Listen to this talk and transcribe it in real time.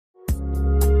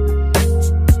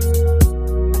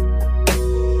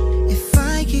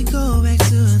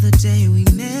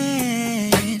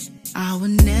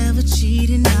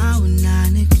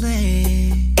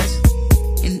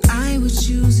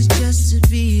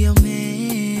your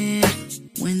man.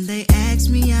 When they ask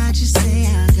me, I just say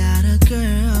I got a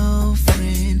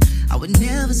girlfriend. I would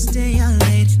never stay out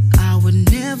late, I would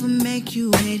never make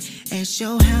you wait at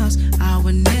your house, I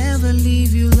would never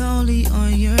leave you lonely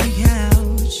on your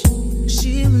couch.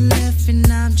 She left and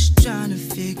I'm just trying to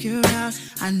figure out.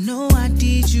 I know I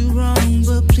did you wrong,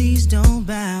 but please don't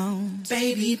bounce.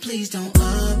 Baby, please don't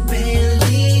up and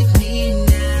leave me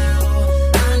now.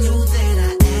 I know that I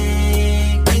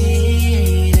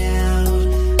acted out,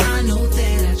 I know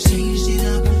that I changed it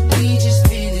up. We just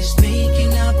finished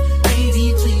making up.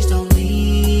 Baby, please don't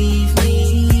leave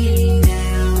me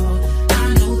now.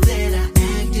 I know that I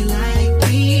acted like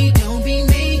we don't be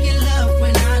making love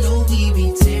when I know we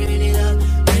be tearing it up,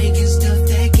 making stuff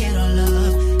that get our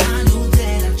love. I know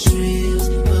that I trips,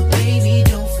 but baby,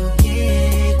 don't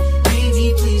forget.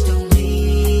 Baby, please don't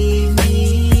leave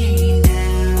me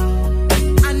now.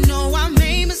 I know I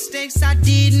made mistakes, I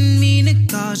didn't mean to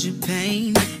cause you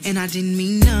pain, and I didn't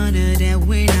mean none of that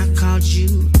when I called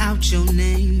you out your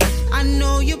name. I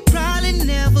know you'll probably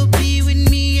never be with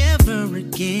me ever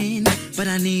again, but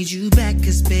I need you back,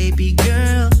 cause baby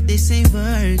girl, this ain't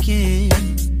working.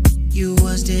 You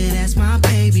was dead as my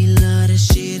baby, love the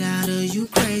shit out of you.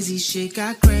 Crazy shit,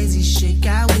 got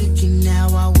wicked. Now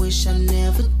I wish I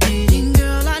never did. And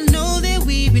girl, I know that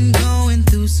we've been going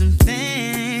through some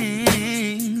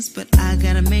things, but I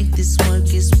gotta make this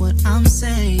work, is what I'm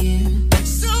saying.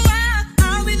 So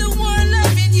I'll be the one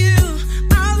loving you,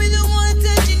 I'll be the one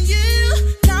touching you.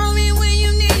 Call me when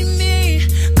you need me,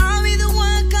 I'll be the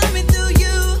one coming through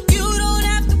you. You don't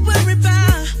have to worry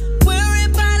about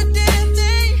a damn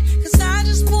thing, cause I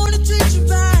just wanna treat you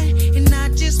right, and I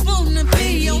just wanna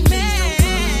be your man.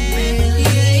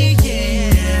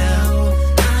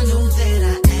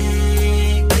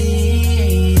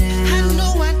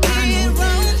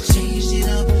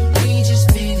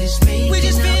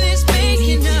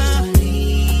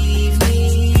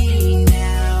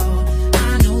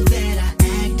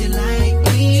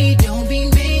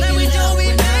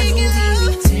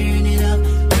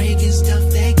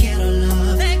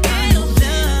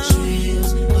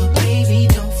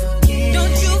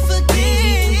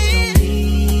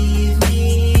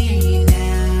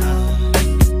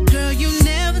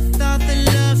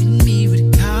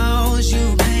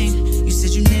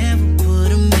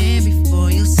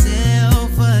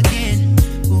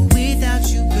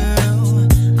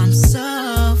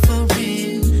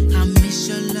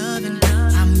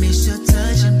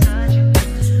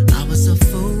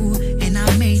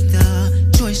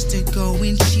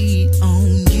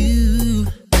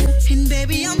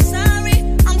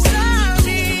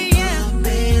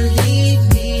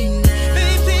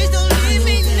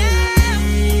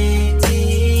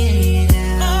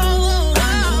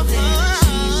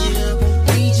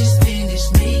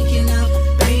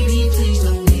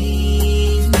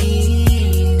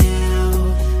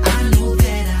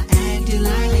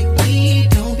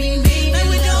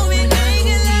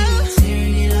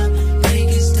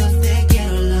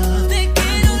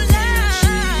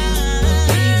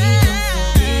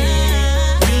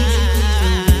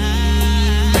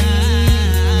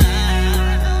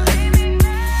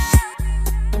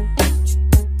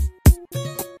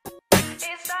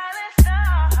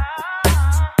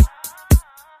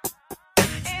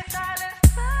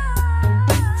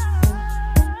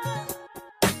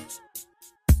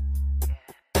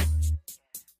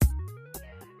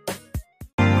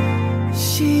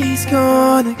 She's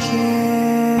gone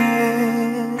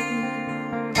again.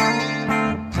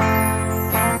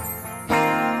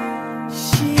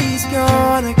 She's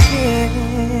gone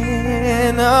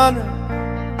again. Oh no.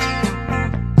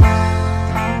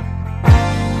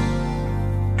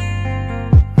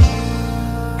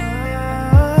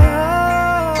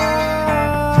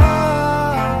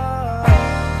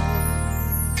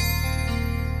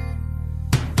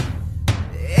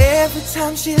 Every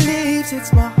time she leaves,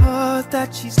 it's my heart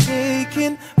that she's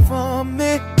taking from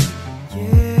me,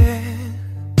 yeah.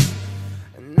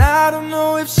 And I don't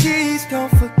know if she's gone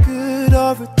for good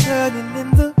or returning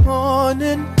in the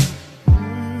morning.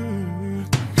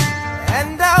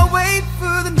 And I wait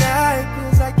for the night,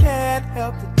 cause I can't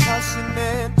help the tossing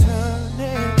and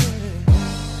turning.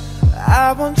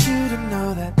 I want you to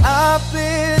know that our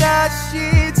bed, our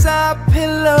sheets, our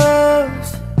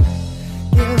pillows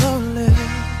get lonely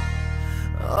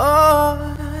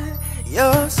on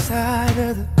your side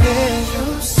of the bed.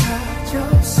 Your side,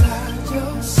 your side,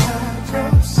 your side,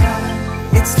 your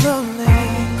side. It's lonely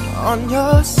on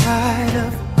your side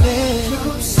of the bed.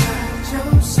 Your side,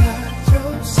 your side,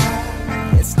 your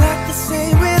side. It's not the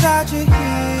same without you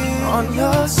here on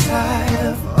your side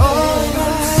of the bed. All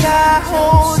night I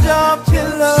hold your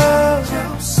pillow.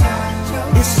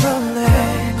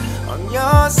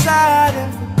 your side of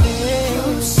the bed.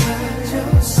 Your side,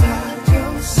 your side,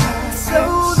 your side. So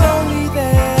lonely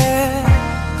there,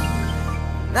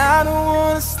 and I don't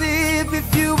wanna sleep if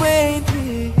you ain't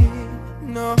here.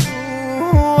 No,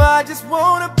 I just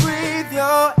wanna breathe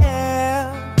your air,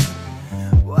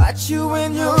 watch you when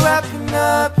you're wrapping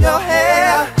up your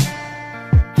hair,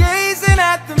 gazing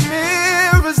at the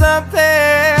mirrors up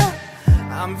there.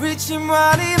 I'm reaching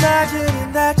while imagining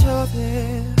that you're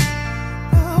there.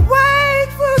 I'll wait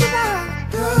for the night,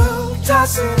 girl,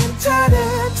 tossing and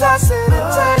turning, tossing and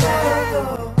turning.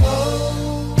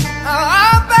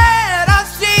 Our bed, our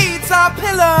sheets, our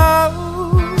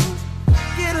pillows,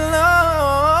 get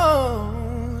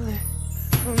lonely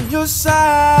on your side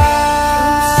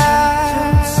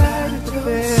of the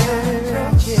bed.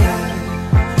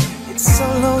 Yeah. It's so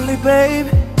lonely,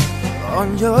 baby, on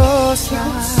your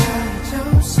side.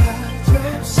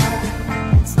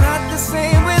 It's not the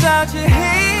same without you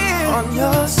here on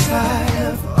your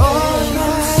side. All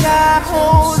night I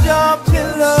hold your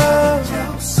pillow.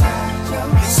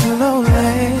 It's so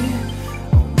lonely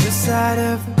on this side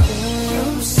of the bed.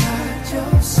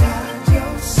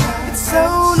 It's so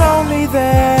lonely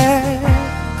there,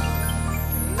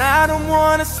 and I don't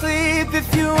wanna sleep if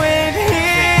you ain't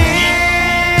here.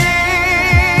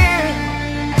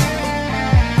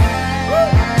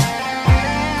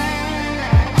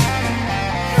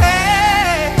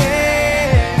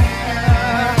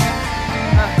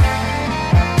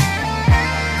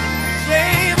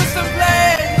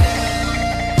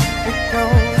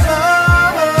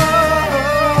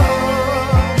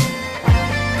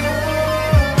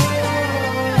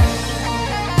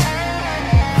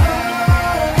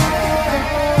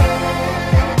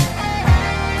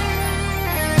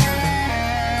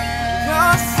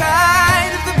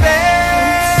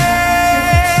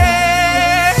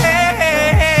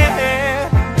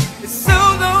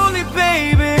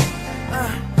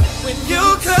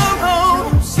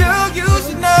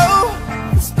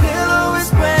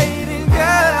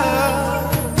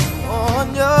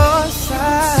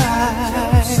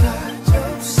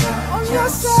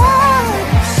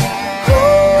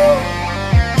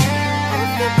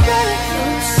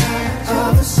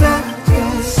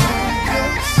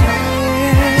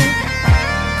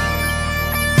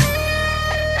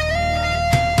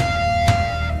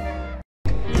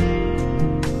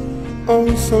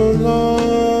 Oh, so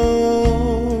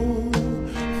long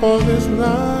for this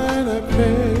night I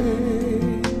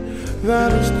pray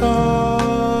that a star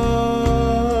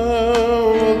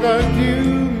will guide you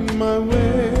my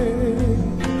way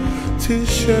to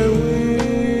share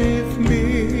with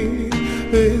me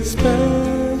this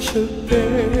special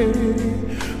day.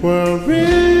 We're a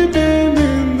ribbon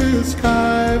in the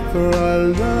sky for our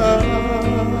love.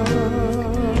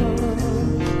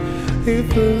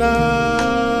 If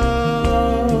love,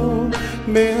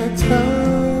 may I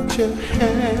touch your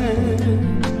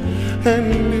hand,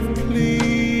 and if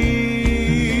please,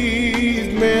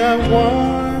 may I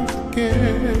once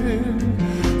again,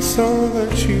 so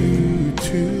that you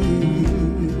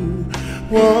too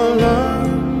will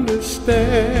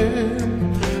understand.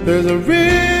 There's a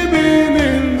ribbon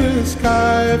in the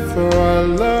sky for our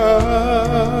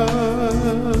love.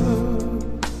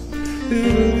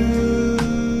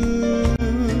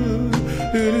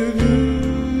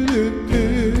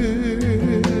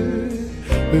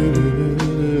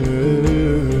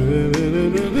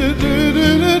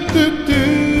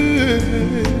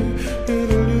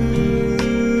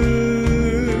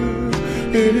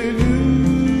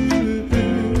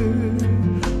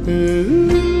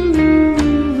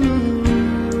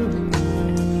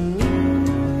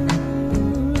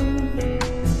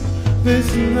 This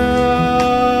is not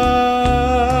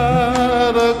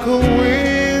a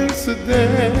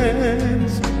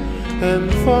coincidence,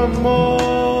 and for more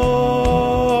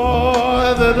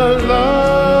than a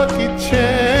lucky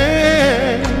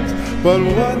chance, but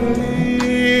what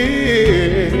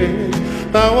is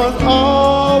that was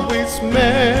always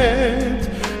meant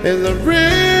is a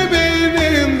ribbon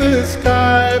in the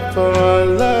sky for our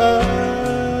love.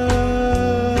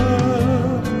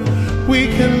 We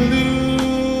can lose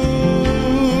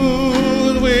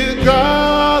with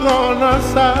God on our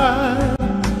side.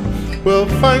 We'll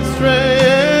find strength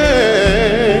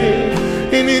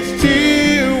in each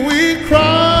tear we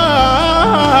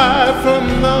cry. From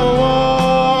now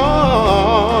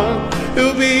on,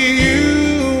 it'll be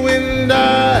you and I,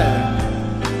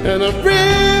 and a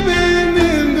ribbon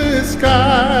in the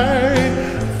sky,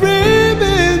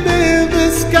 ribbon in the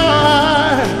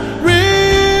sky,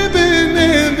 ribbon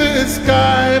in the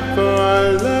sky for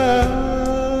our love.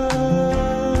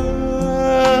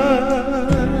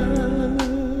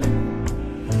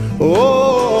 Oh.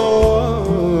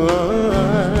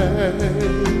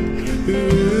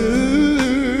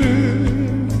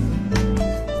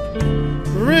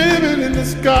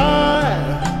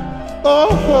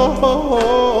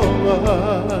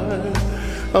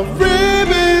 a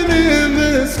ribbon in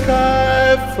the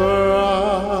sky for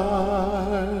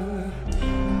our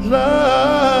love.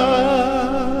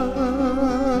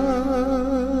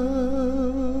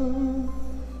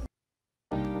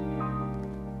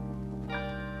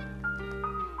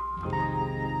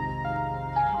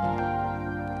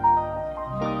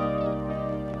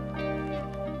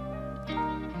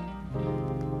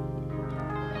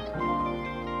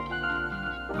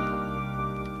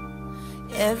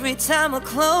 Every time I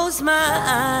close my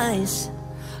eyes,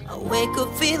 I wake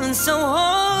up feeling so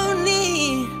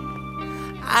horny.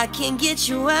 I can't get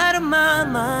you out of my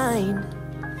mind,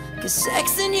 'cause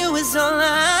sexing you is all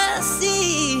I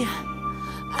see.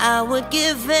 I would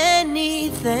give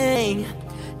anything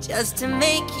just to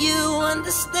make you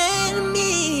understand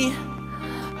me.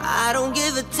 I don't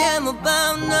give a damn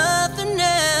about nothing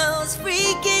else.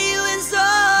 Freaking you is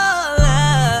all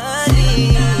I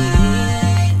need.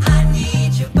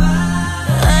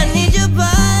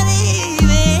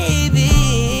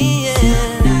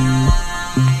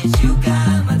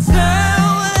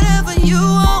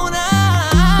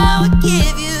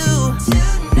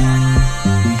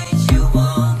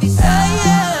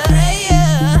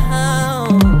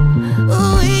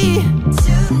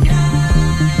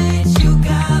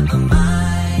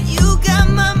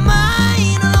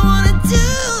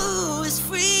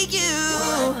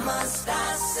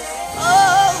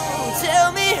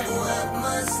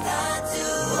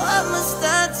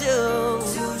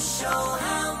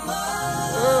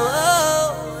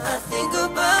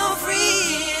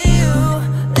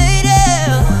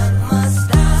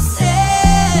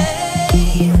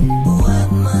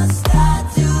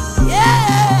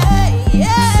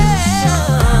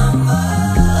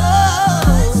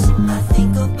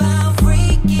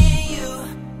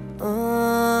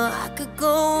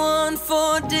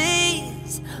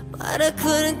 I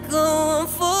couldn't go on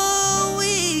for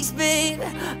weeks, babe.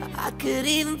 I could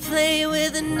even play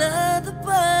with another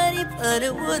body, but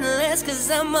it wouldn't last 'cause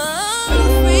I'm a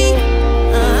freak.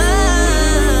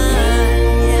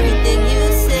 Everything you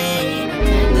say,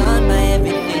 turned on by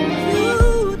everything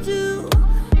you do.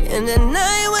 And at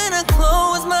night when I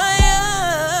close my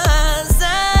eyes,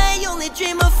 I only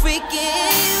dream of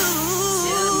freaking you.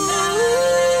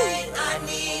 Tonight, I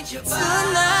need your body.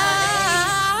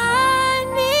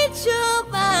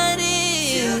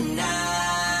 Tonight.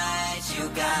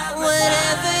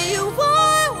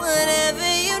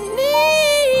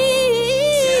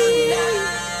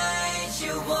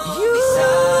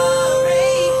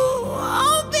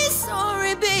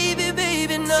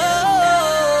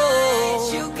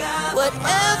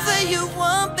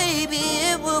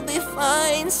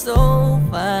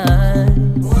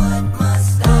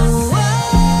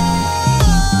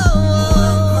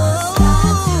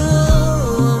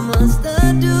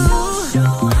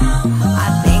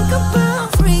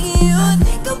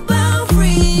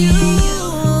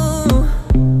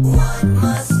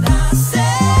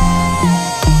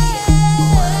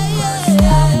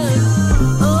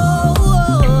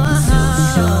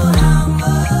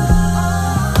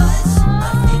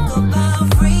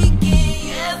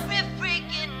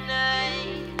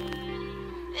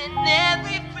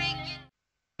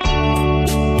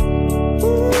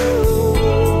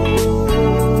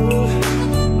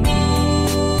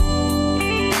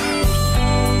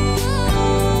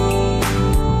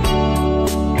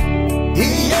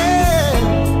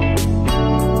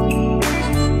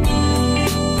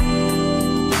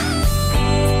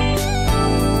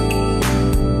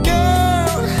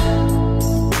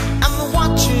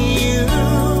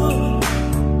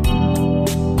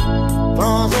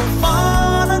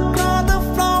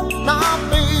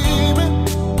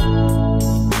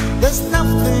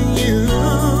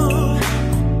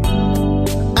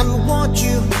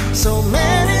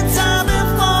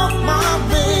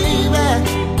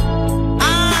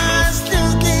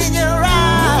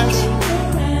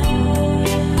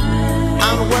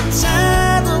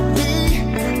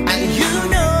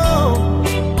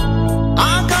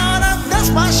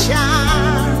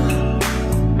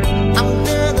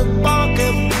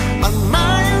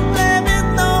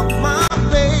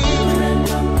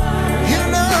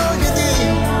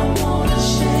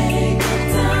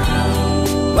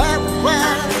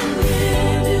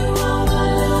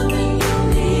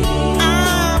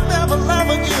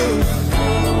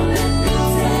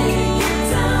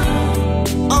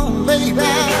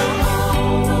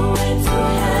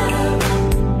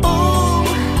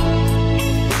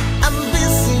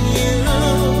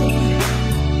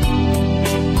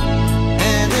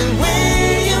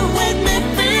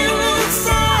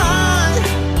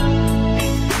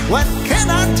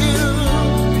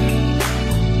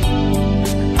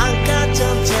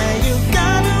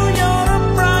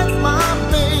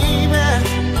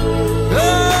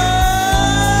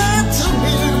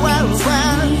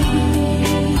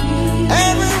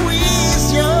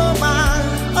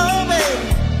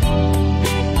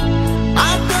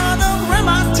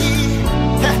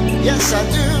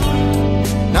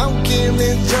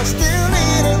 really just a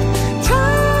little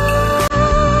time.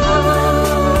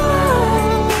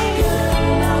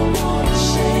 Girl, I wanna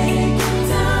shake it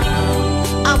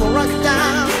down. I will rock it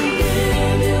down.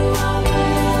 Give you all the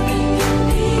loving you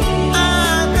need.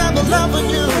 I've got the love for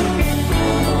you.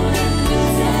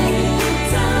 Take it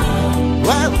down.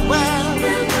 Well,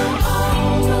 We'll go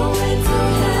all the way to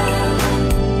heaven.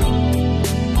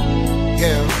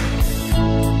 girl,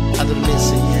 I done been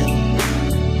singing.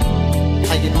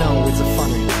 How you know it's a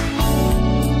funny?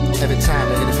 Every time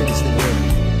I get to finish the word,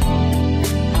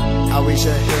 I wish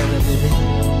your hair and baby.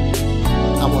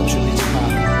 I want you to reach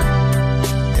out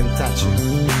and touch you.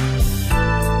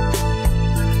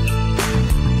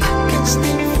 I can't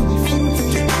stay from your feet to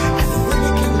you. I know when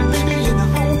I can, baby, and I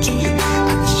hold to you.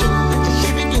 I can show you the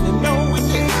shivering and I know it.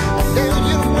 I tell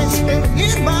you to whisper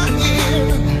in my ear.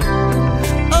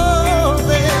 Oh,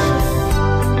 baby.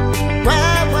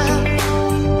 Well, well.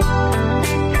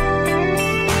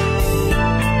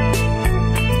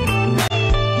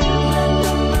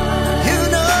 You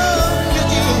know you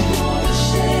did.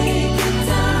 Shake it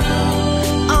down.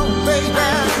 Oh, baby.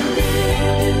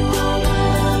 Give you all the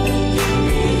loving you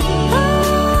need.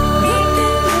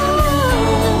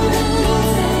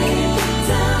 Take it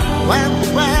down. Well,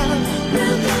 well.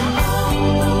 We'll go all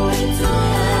the way to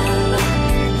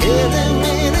heaven.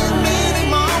 Isn't many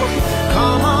more?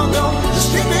 Come on, go just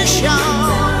give me a shot.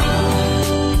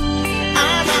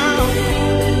 I know.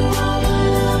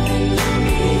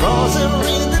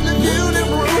 Rosary in the beauty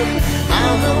room.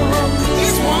 I'm gonna run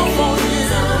this one for you.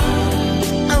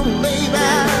 Oh, baby.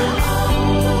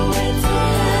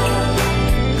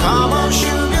 Come on,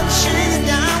 sugar, shake it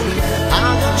down.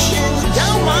 I'm gonna shake it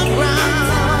down my ground.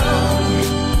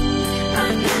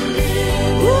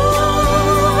 Ooh,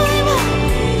 baby.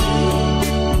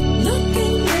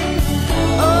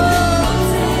 Oh,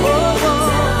 oh, oh.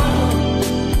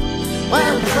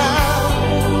 Well, well.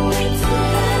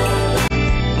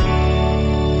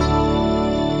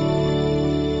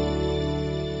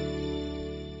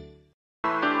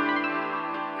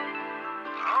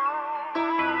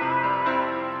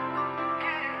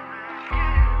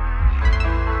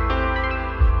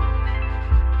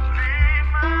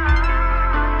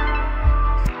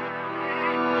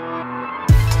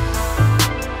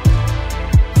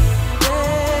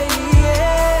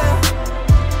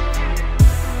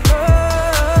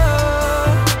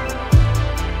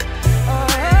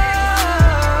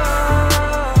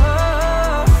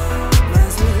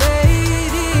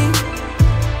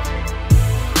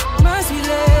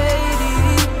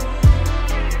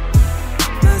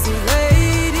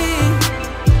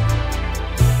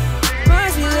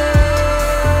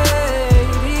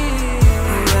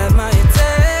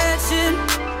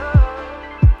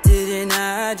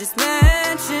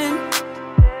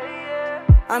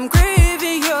 I'm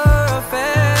craving your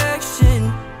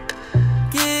affection.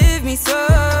 Give me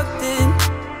something,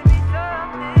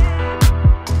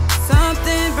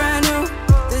 something brand new.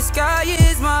 The sky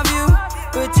is my view,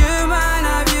 but you're mine,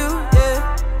 I view,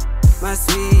 yeah. My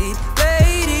sweet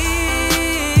lady,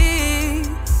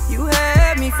 you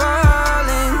had me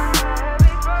falling.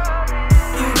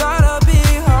 You got a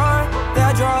big heart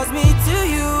that draws me to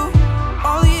you.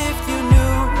 Only if you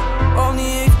knew, only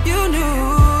if you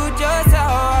knew just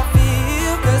how I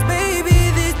feel. 'Cause baby,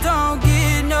 this don't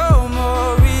get no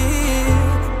more real.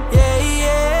 Yeah,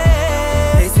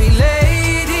 yeah. Hey, sweet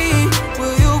lady,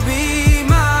 will you be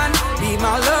mine? Be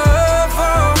my love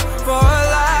for a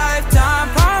lifetime.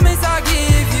 Promise I'll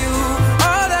give you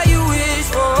all that you wish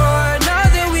for.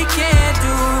 Nothing we can't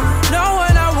do, no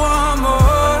one I want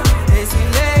more. Hey,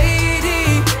 sweet lady,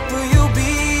 will you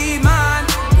be mine?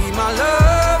 Be my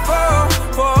love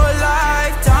for a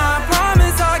lifetime.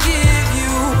 Promise I'll give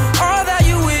you all that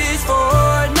you wish for.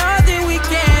 Nothing we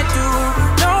can't do,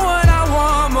 no one I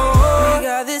want more. We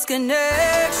got this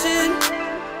connection,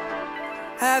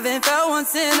 haven't felt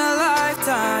once in a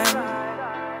lifetime.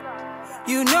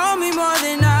 You know me more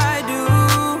than I do,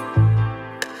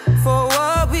 for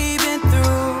what we've been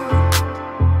through.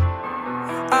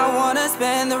 I wanna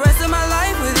spend the rest of my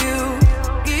life with you.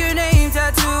 Get your name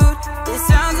tattooed. It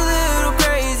sounds a little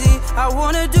crazy. I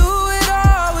wanna do it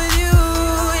all with you,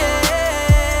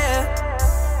 yeah.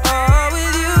 All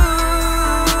with you.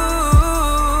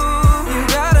 You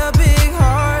got a big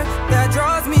heart that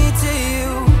draws me to you.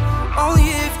 Only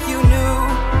if you knew,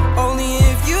 only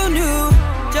if you knew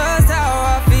just how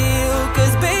I feel.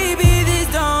 'Cause baby, this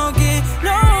don't get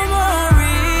no more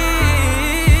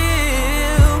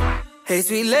real. Hey,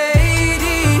 sweet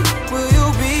lady, will you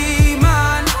be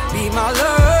mine? Be my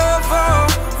love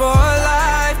for a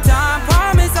lifetime.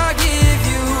 Promise I'll give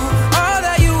you all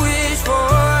that you wish for.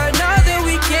 Nothing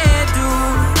we can't do,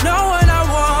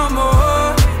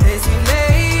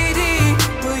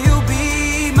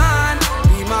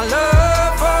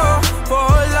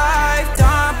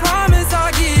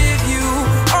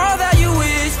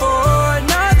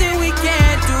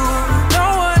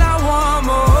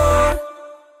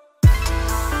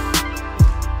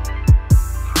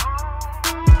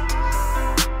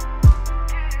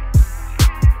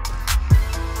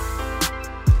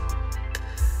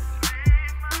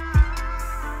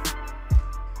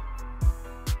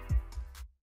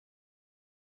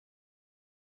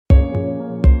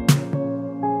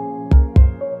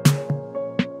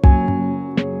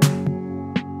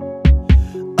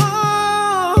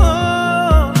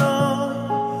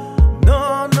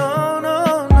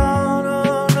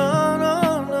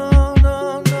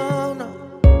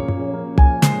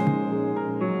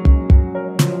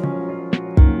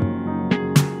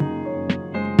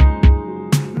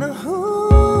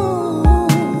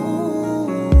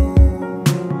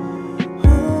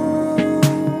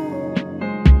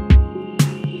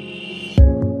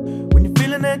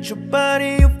 at your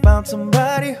body, you found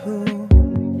somebody who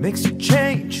makes you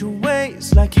change your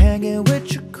ways, like hanging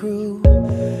with your crew.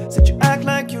 Said you act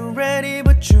like you're ready,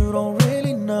 but you don't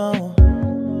really know.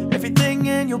 Everything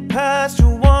in your past,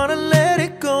 you wanna let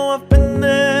it go. I've been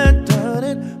there, done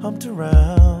it, humped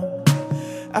around.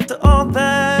 After all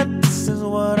that, this is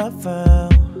what I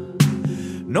found.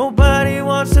 Nobody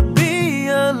wants to be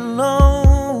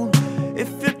alone. If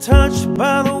you're touched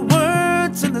by the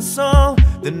words in the song,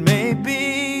 then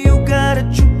maybe you got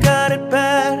it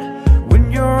bad.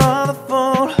 When you're on the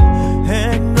phone,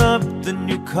 hang up, then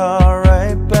you call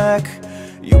right back.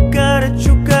 You got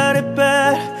it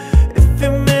bad. If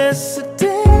you miss a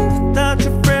day without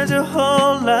your friends, your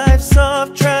whole life's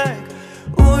off track.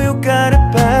 Ooh, you got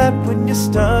it bad when you're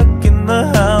stuck in the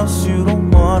house. You don't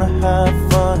wanna have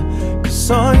fun, 'cause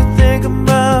all you think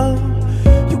about.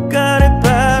 You got it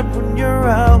bad when you're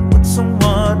out with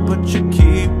someone, but you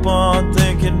keep on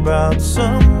thinking about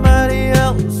somebody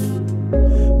else.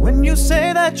 When you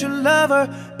say that you love her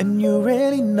and you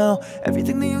really know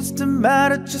everything that used to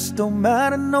matter just don't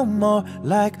matter no more.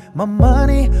 Like my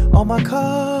money, all my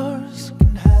cars,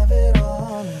 can have it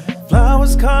all.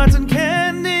 Flowers, cards and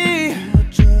candy,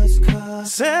 just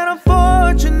cause. Said I'm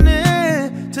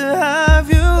fortunate to have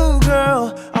you,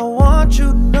 girl. I want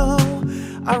you to know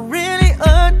I really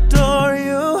adore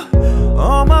you.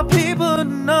 All my people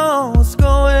know what's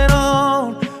going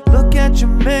on. Look at your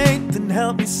mate, then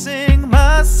help me sing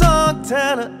my song.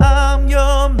 Tell her I'm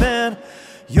your man,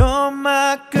 you're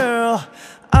my girl.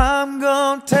 I'm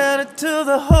gonna tell it to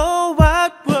the whole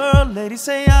wide world. Ladies,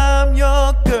 say I'm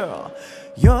your girl,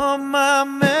 you're my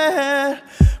man.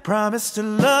 Promise to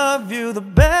love you the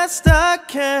best I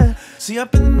can. See,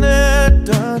 I've been there,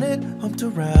 done it, humped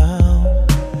around.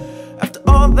 After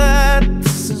all that,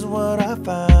 this is what I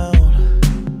found.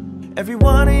 Every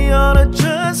one of y'all are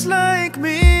just like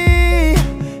me.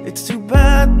 It's too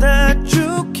bad that you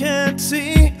can't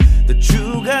see that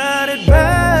you got it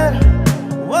bad.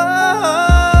 Whoa,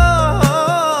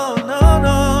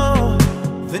 no.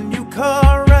 Then you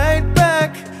call right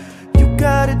back. You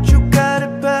got it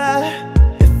bad.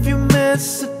 If you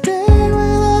miss a day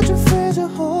without your friends,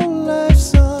 your whole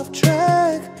life's off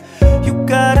track. You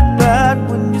got it bad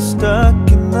when you're stuck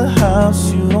in the house.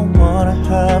 You don't wanna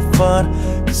have fun,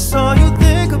 'cause all you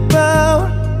think about.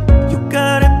 You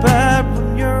got it bad when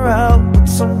you're out with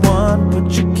someone, but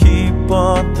you keep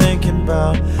on thinking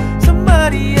about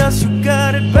somebody else. You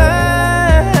got it bad.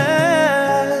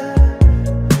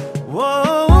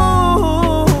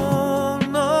 Whoa,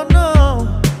 no.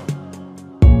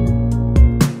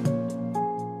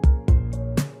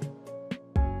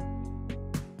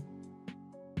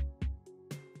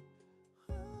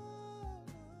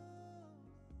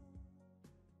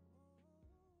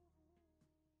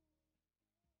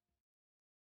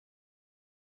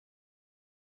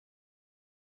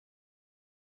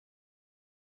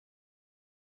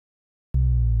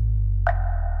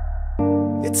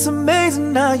 It's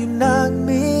amazing how you knock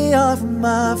me off of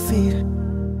my feet.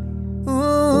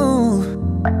 Ooh.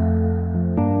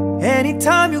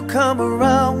 Anytime you come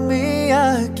around me,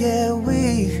 I get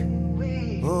weak.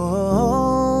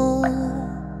 Oh.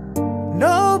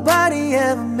 Nobody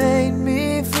ever made me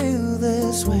feel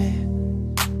this way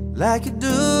like you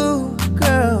do,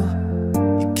 girl.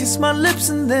 You kiss my lips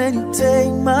and then you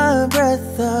take my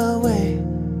breath away.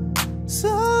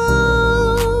 So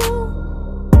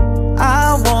I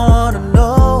wanna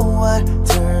know what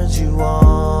turns you on,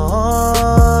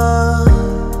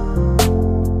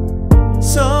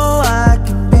 so I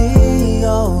can be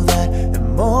all that and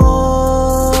more.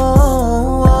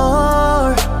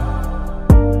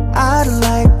 I'd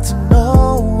like to know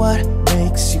what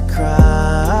makes you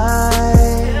cry,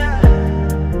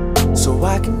 so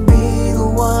I can be the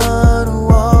one who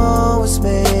always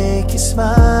make you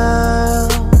smile.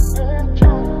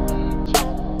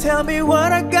 Tell me what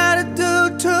I gotta do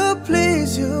to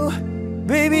please you.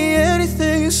 Baby,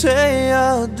 anything you say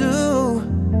I'll do,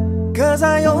 'cause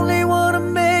I only wanna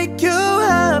make you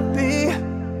happy.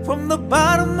 From the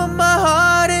bottom of my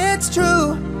heart, it's true.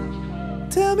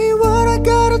 Tell me what I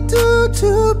gotta do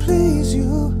to please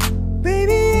you.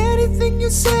 Baby, anything you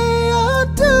say I'll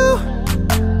do,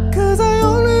 'cause I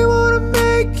only wanna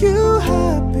make you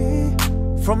happy.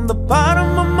 From the bottom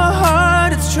of my heart,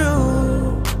 it's true.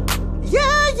 Yeah.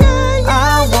 I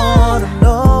wanna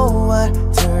know what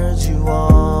turns you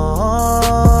on.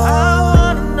 I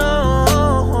wanna know,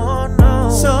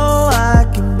 so I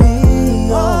can be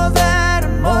all that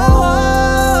and more.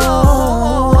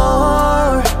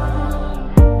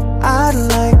 I'd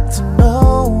like to know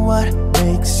what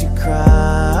makes you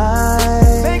cry,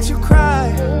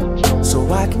 so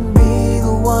I can be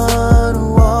the one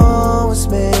who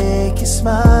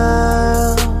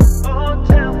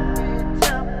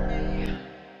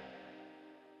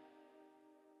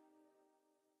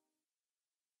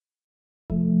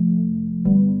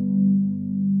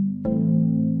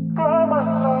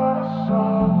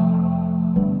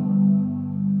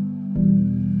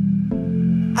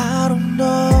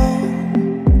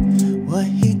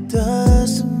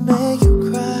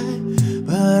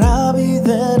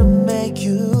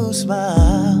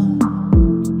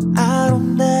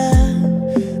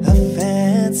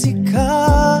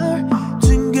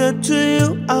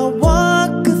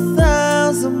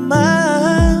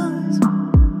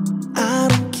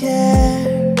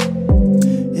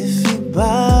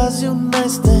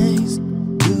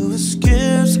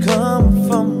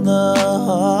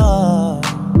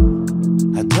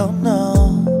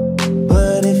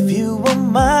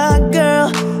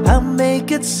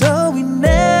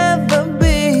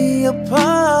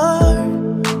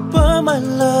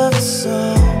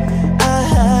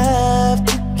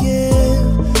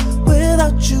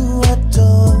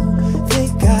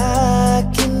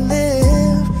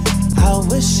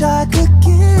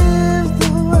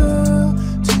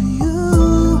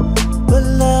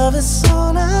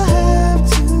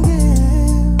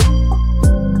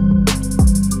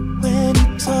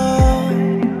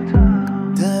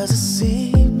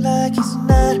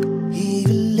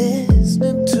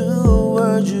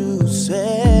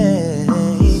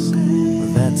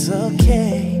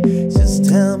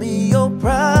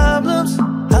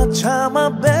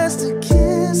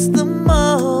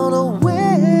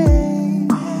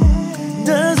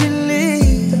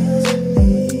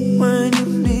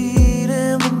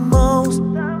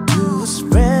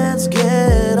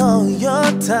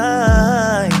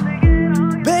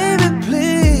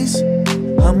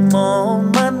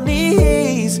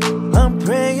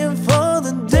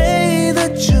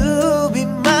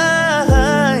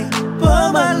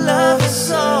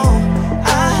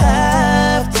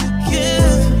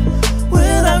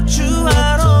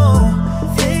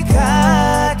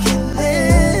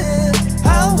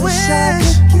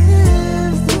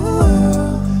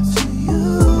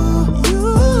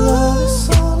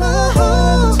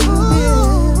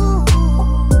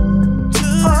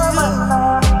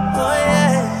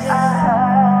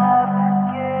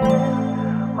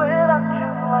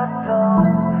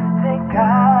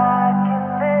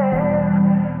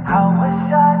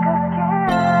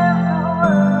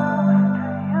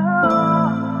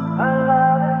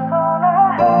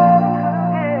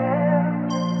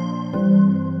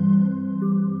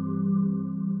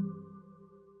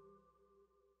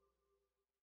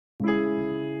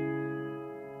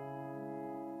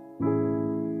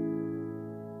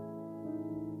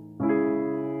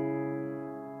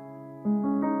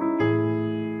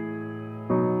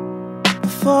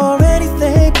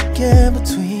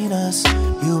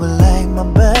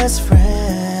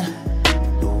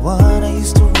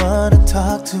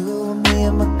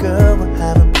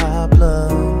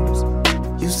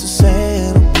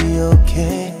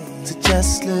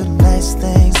nice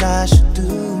things I should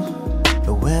do.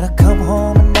 But when I come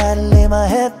home at night and lay my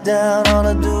head down, all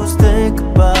I do is think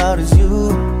about is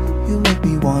you. You make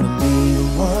me wanna be the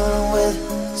one I'm with,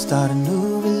 start a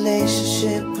new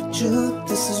relationship with you.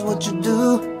 This is what you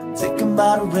do. Thinking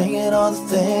about a ring and all the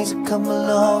things that come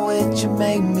along with you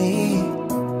make me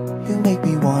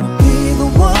wanna be the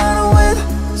one I'm with,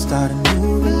 start a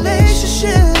new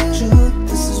relationship with you.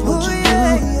 This is what you do.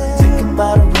 Thinking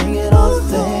about a ring and all the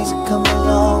things that come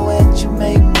along with you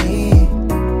make me.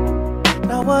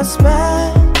 Now what's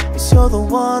bad is you're the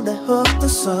one that hooked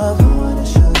us up. It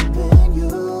should've been you.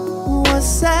 What's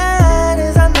sad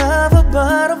is I love her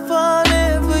but I'm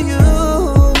falling for you.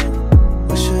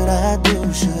 What should I do?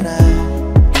 Should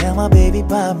I tell my baby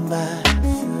bye-bye?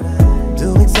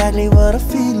 Do exactly what I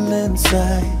feel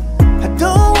inside. I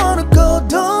don't wanna go,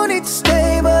 don't need to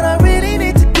stay, but I really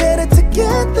need to get it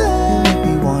together. You make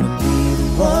me wanna be the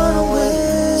one I'm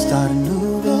with, start a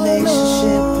new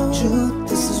relationship with you.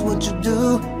 This is what you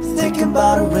do. Thinking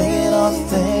about a ring and all the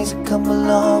things that come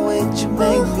along with you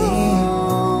make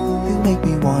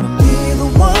me wanna be the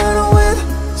one I'm with,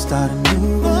 start a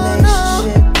new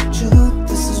relationship with you.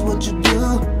 This is what you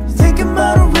do. Thinking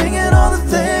about a ring and all the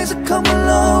things that come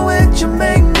along with you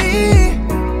make me.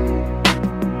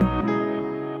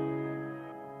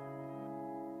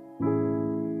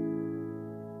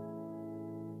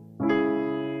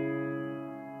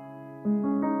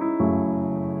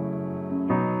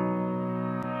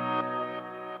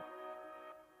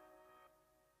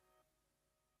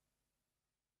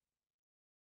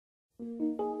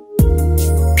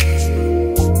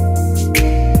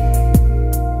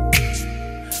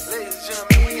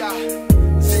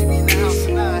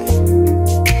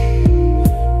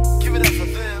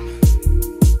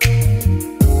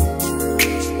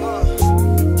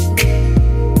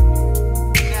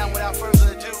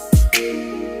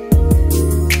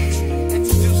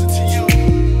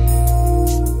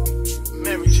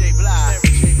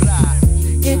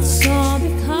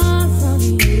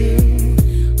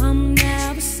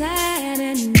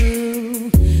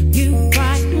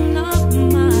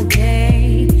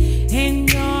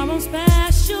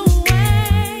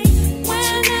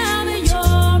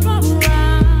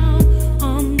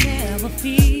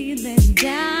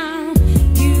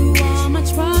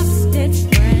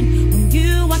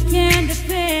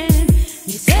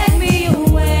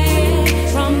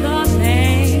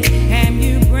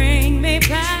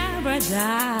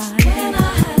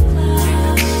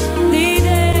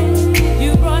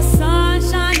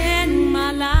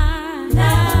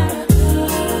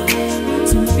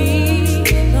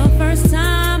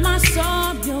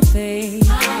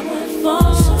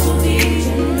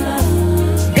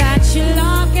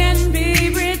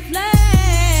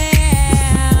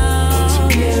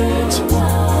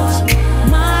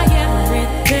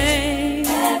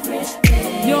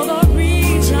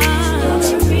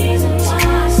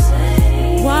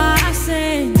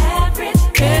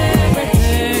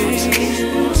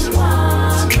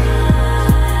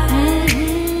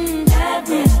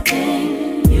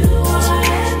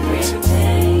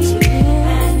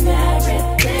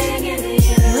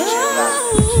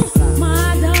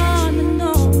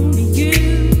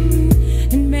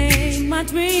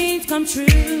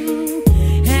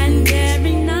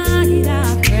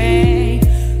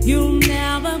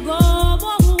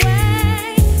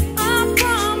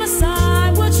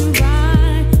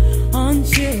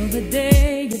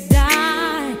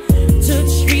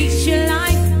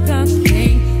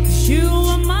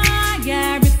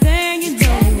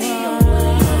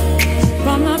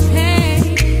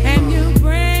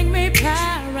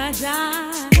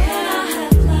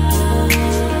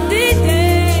 These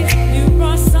days you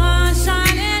brought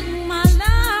sunshine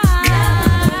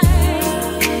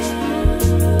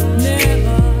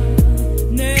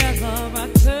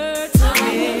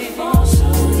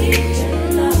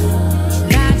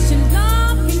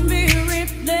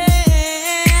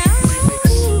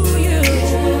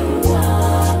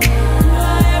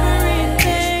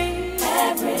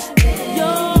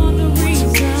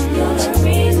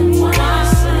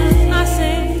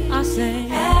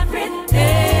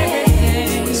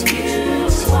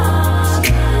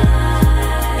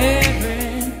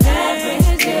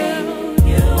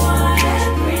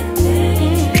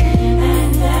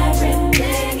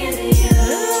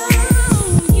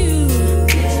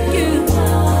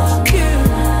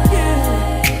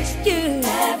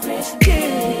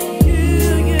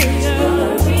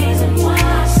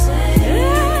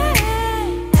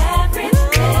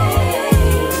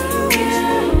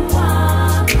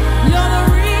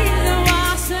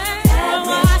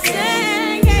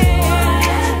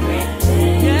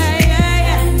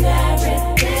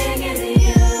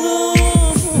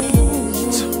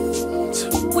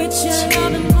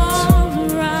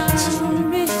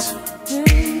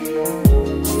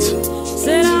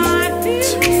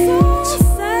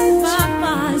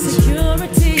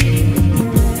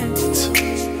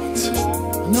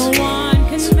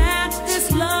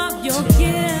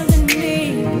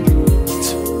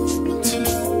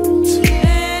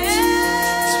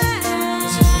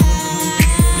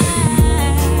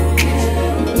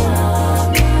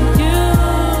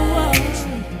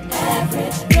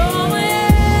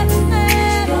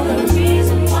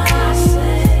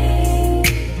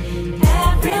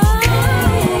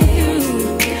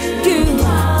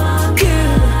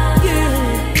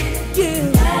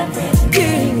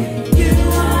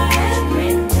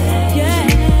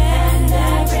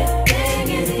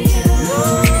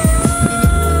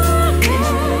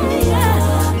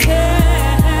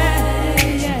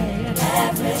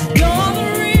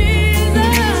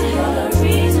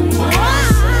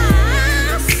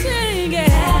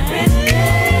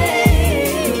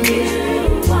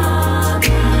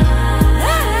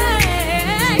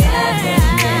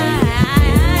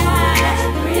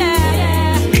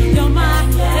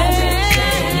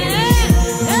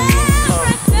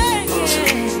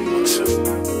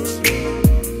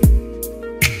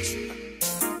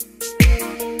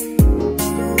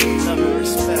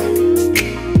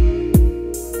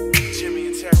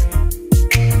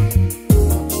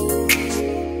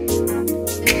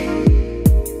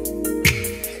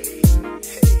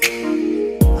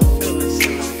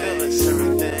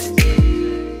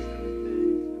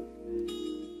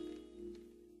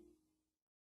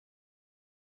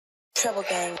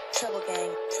Trouble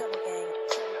gang, trouble gang,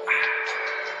 trouble gang.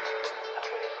 I've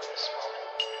waited for this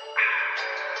moment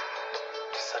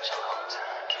for such a long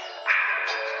time.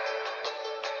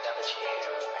 Now that you're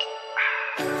here with me,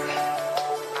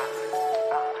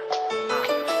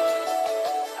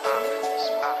 I'm ready for this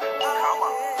moment. Come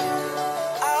on.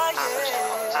 Such a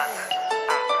long time.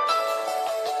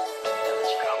 Now that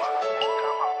you're here with me, come on.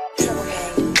 Trouble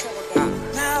gang, trouble gang.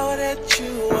 Now that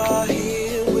you are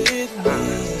here with me,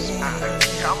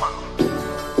 Come on.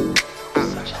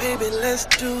 baby, let's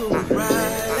do it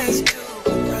right. Let's do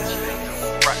it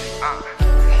right. Right.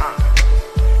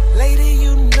 Lady,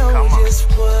 you know Come on. just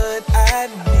what I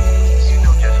need. You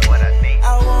know just what I need. I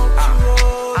want you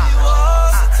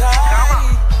all so tight. Come on.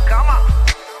 Come on.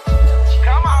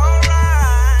 Come on.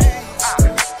 Alright.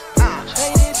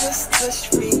 Lady, just touch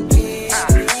me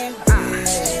anywhere.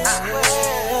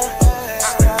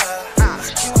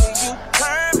 You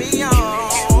turn me on.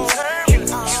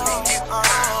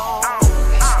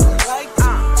 Like to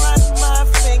run my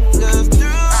fingers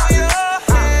through your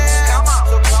hair.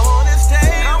 So come on and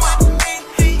stay with me,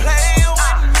 play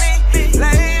with me,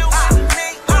 play with me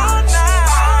all night.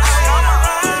 I wanna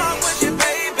run with you,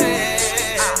 baby,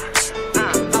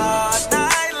 all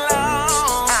night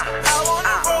long. I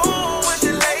wanna roll with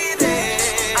you, lady,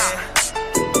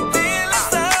 feeling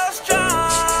so strong.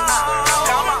 I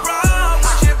wanna run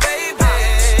with you, baby,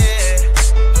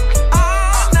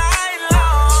 all night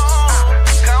long.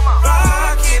 Come on.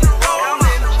 Rockin',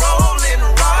 rollin', rollin',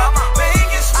 rock,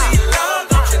 making sweet love,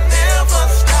 don't you never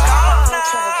stop.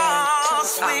 Now,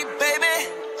 sweet baby,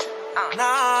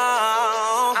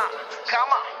 now. Come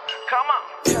on. Come on.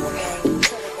 Trouble gang, trouble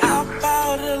gang. How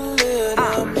about a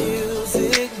little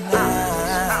music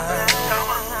now?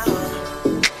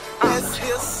 Let's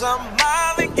hear some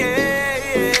Marvin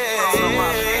Gaye.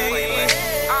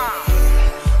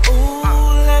 Ooh,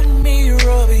 let me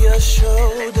rub your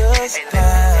shoulders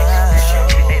down.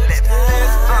 Let's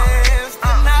dance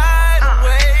the night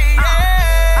away,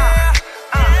 yeah.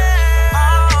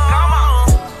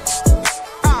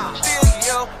 Feel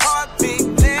your heartbeat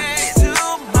next to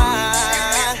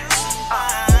mine.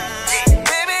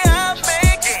 Baby, I'll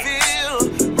make you feel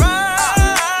right.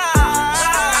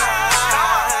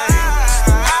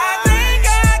 I think I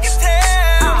can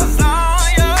tell what's on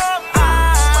your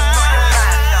mind.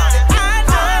 I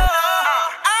know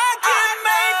I can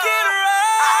make it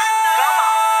right.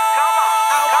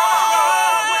 I wanna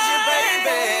roll with you,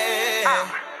 baby,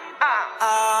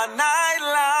 all night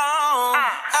long.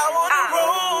 I wanna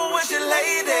roll with you,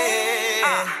 lady,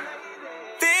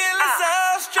 feeling so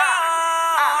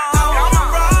strong. I wanna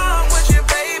roll with you,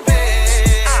 baby,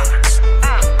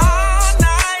 all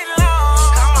night long.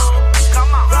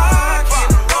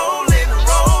 Rockin', rollin',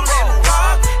 rollin',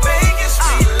 rock, making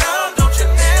sweet love, don't you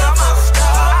never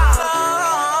stop.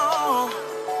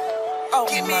 Oh,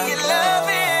 give me your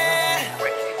lovin',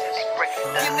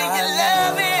 give me your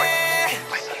lovin',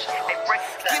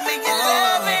 give me your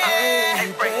lovin',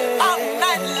 all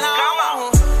night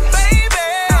long. Baby,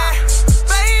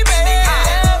 baby,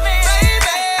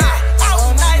 baby, all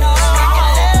night long.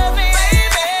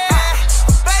 Baby,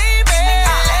 baby,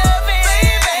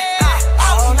 baby,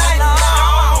 all night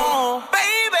long.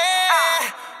 Baby,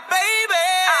 baby,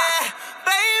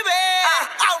 baby,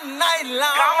 all night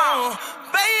long.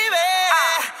 Baby,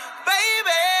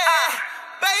 baby,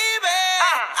 baby,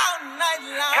 all night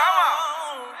long.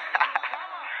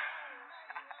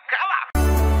 Come on.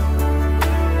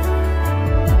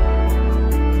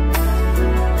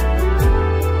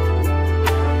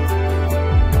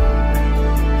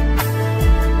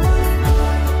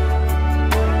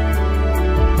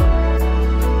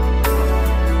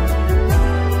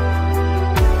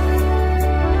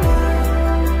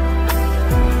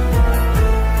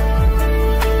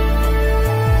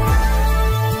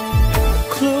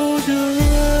 Close your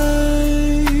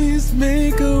eyes,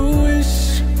 make a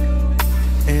wish,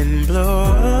 and blow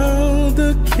out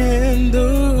the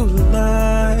candlelight.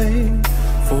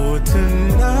 For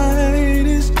tonight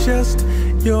is just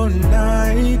your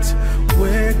night.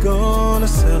 We're gonna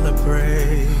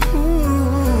celebrate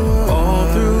all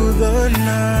through the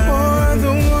night. For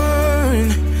the one,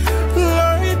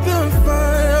 light the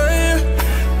fire.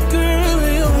 Girl,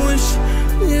 your wish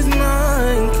is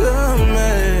mine. Come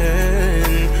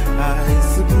in. I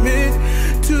submit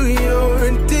to your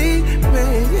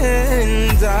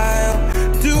demands. I'll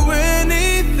do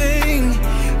anything,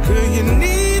 'cause you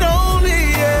need only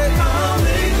it. I'll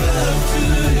make love to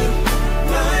you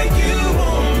like you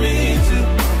want me to,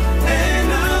 and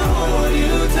I'll hold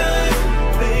you tight,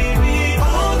 baby,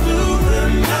 all through the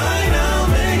night. I'll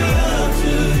make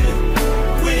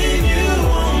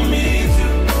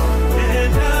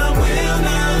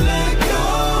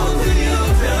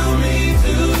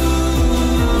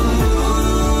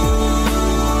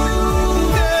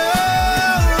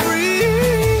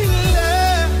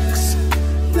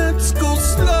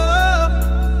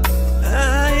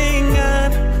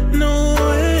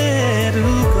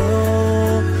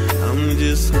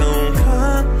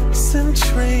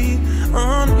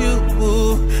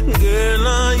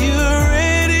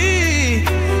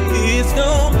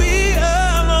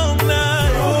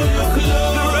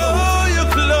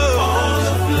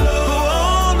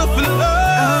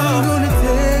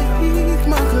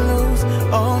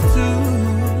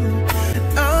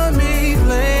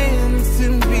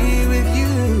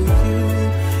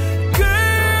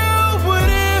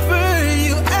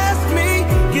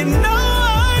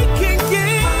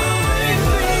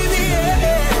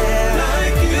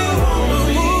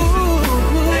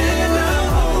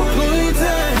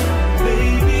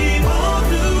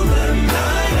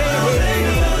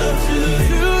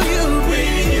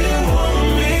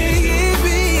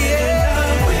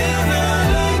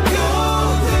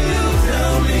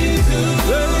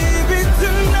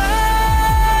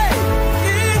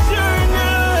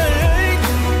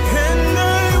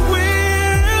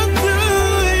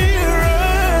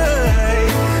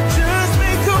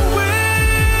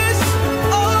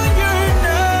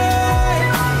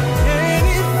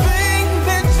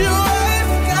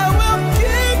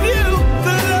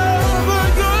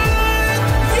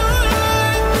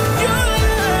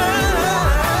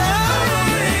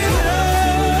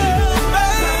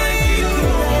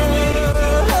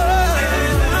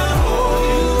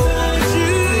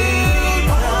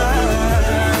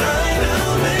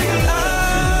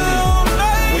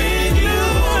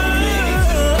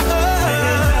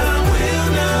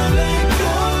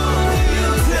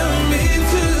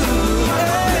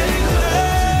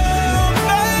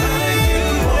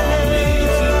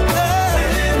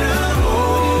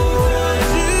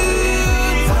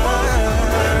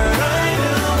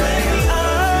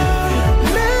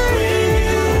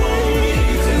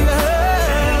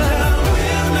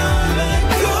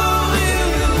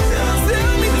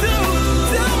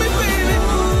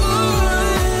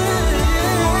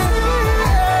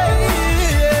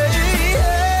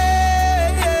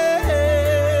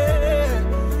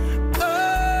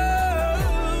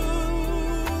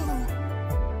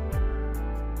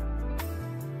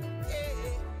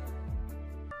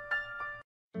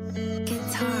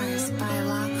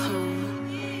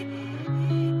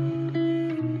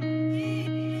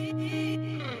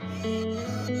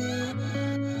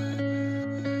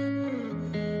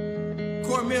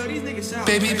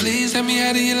Baby, please tell me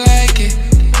how do you like it?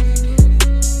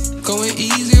 Going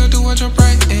easy or do what you're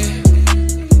right in?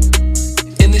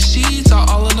 In the sheets or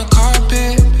all on the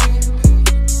carpet?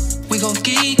 We gon'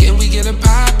 geek and we get it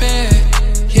poppin'.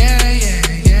 Yeah, yeah,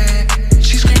 yeah.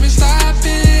 She screaming, stop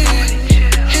it.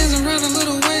 Hands around a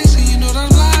little waist and you know that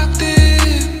I'm locked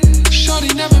in.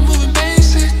 Shorty never moving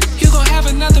basic. You gon' have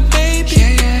another baby.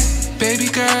 Yeah, yeah. Baby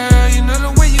girl, you know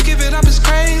the way you give it up is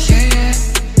crazy. Yeah, yeah.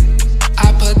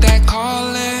 I put that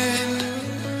call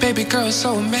in. Baby girl, it's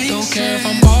so amazing. Don't care if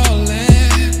I'm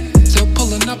ballin'. Still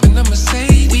pullin' up in the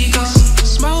Mercedes. We gon'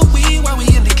 smoke weed while we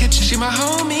in the kitchen. She my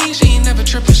homie, she ain't never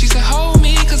trippin'. She said hold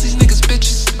me, cause these niggas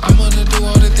bitches. I'm gonna do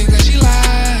all the things that she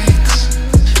likes.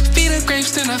 Feed her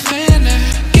grapes, then I fan her.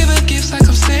 Give her gifts like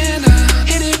I'm Santa.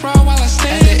 Hit it raw while I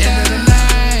stand. At the end of the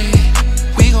night,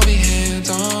 we gon' be hands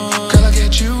on. Girl, I'll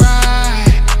get you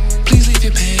right. Please leave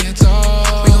your pants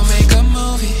off. We gon' make a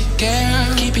movie,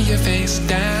 girl, keeping your face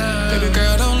down. Baby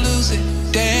girl, don't lose it.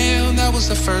 Damn, that was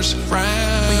the first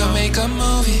round. We gon' make a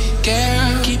movie,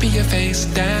 girl, keeping your face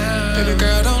down. Baby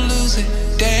girl, don't lose it.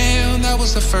 Damn, that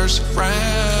was the first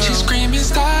round. She screaming,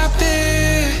 stop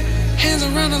it. Hands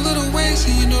around a little waist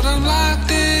and you know that I'm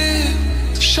locked in.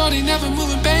 Shorty never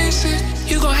moving basic.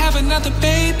 You gon' have another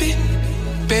baby.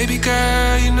 Baby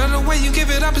girl, you know the way you give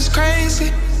it up is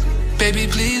crazy. Baby,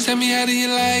 please tell me how do you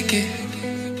like it?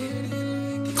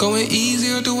 Going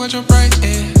easy or do what you're right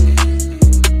in?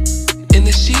 In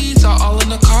the sheets or all on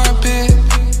the carpet?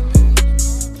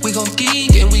 We gon'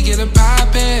 geek and we get it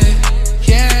poppin'.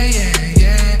 Yeah, yeah,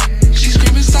 yeah. She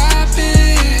screaming, stop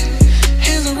it.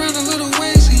 Hands around a little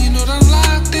waist and you know that I'm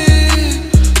locked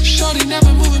in. Shorty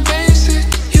never moving basic.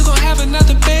 You gon' have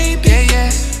another baby. Yeah,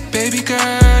 yeah. Baby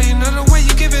girl, you know the way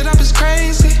you give it up is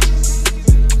crazy.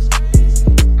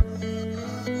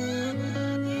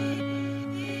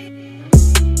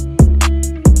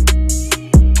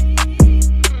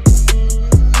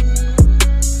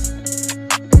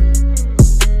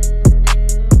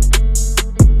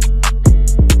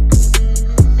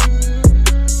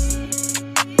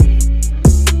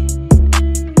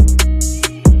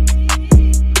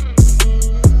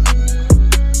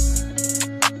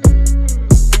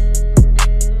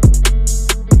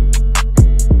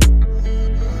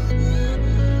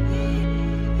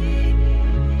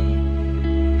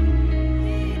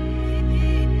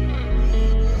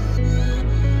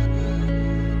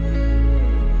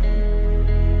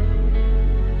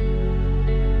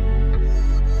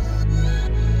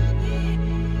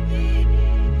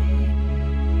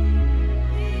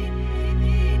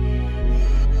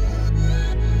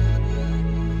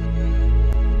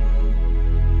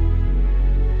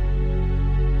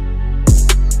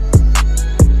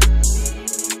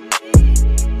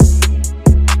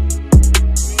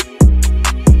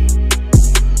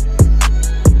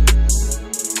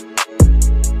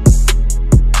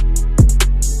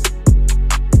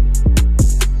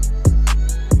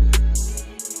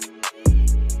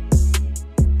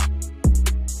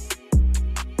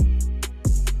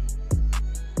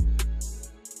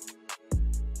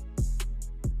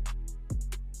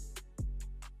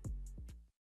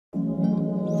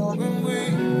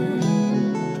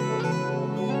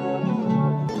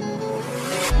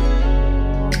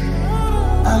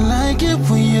 I like it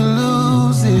when you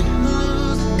lose it.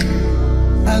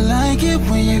 I like it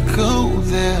when you go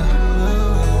there.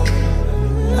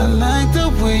 I like the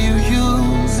way you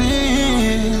use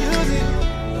it.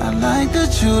 I like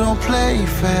that you don't play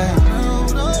fair.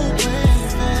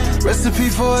 Recipe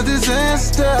for a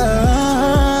disaster.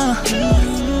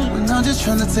 When I'm just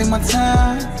trying to take my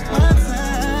time.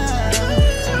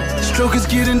 Stroke is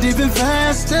getting deep and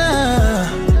faster.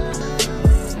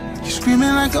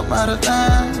 Screaming like I'm out of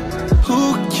line.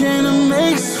 Who can I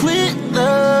make sweet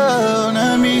love?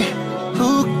 Not me.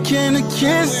 Who can I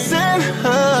kiss and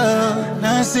hug?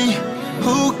 Not see.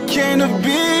 Who can I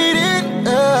beat it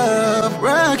up?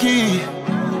 Rocky.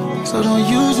 So don't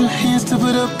use your hands to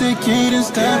put up the gate and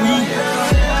stop me.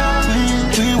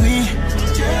 When we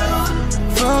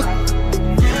fuck.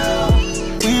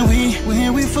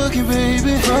 When we fucking,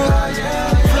 baby. Fuck.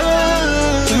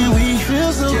 When we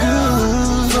feel so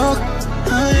good. Fuck.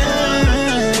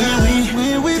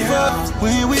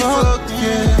 When we fuck,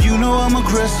 yeah. You know I'm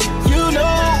aggressive.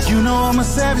 You know I'm a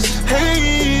savage.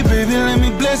 Hey, baby, let me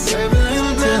bless you.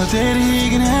 Tell daddy he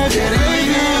can have it.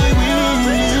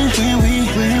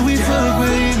 When we fuck,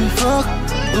 baby, fuck.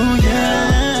 Oh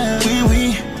yeah. When we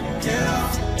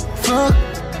fuck.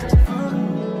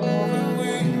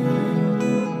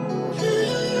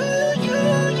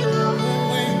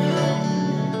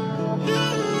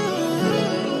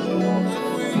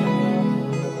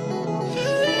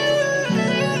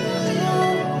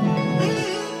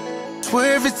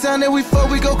 Swear every time that we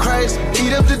fuck, we go crazy.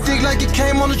 Eat up the dick like it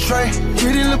came on a tray.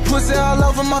 Pretty little pussy all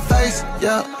over my face,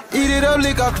 yeah. Eat it up,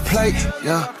 lick off the plate,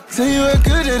 yeah. Tell you how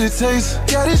good that it tastes.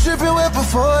 Got it dripping wet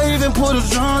before I even pull the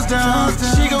drums down.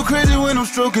 She go crazy when I'm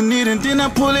stroking it, and then I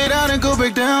pull it out and go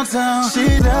back downtown.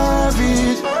 She love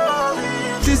it.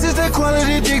 This is that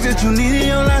quality dick that you need in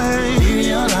your life.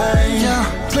 Yeah.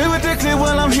 Play with that clip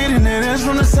while I'm hitting that ass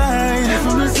from the side.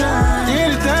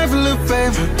 Anything for little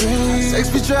favor. Sex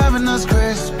be driving us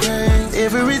crazy.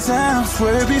 Every time,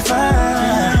 swear it be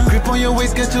fine. Grip on your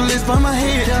waist, got your lips by my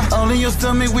head. All in your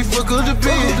stomach, we fuck up the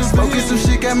bed. Smoking some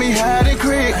shit got me high and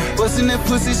crack. Busting that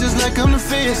pussy just like I'm the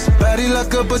feds. Body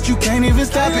lock up, but you can't even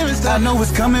stop it. I know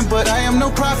it's coming, but I am no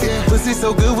prophet. Pussy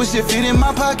so good, wish it fit in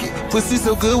my pocket. Pussy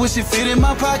so good, wish it fit in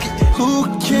my pocket. Who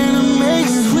can make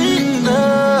sweet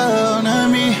love? Not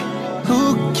me.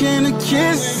 Who can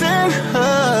kiss and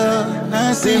hug?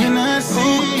 Not see. Who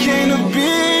can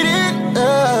beat it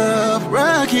up?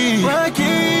 Rocky.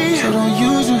 So don't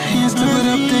use your hands to put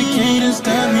up the gate and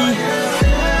stop me.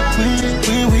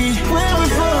 When we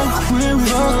fuck, baby.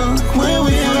 When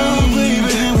we fuck,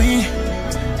 baby.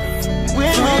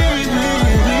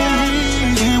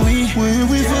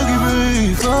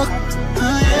 Fuck.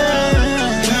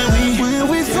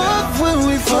 When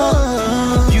we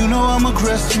fuck, you know I'm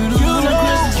aggressive.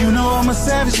 You know I'm a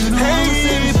savage.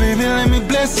 Hey, baby, let me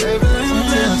bless you.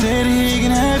 Tell daddy he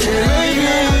can have it.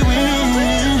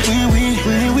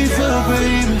 When we fuck,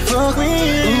 baby, fuck me.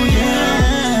 Oh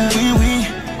yeah, when we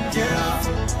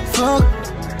fuck,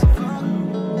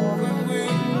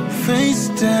 face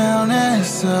down,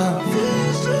 ass up,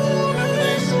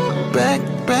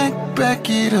 back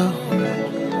it up.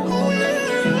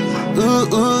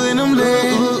 Ooh, in them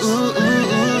legs.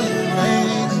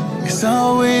 It's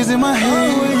always in my head.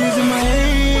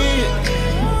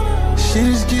 Shit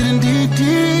is getting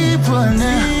deeper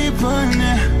now.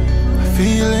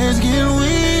 Feelings getting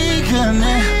weaker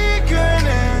now.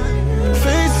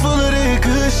 Face full of that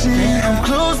good shit. I'm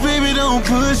close, baby, don't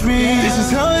push me. This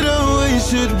is how it always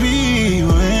should be.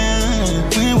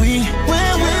 When we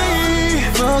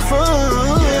fuck.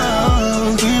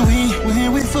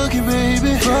 When we fucking,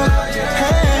 baby. Fuck.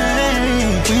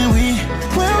 Hey, when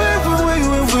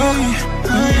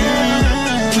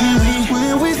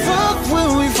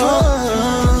we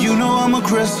fuck. You know I'm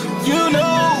aggressive. You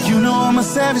know I'm a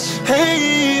savage.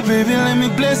 Hey, baby, let me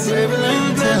bless it.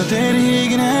 Tell daddy he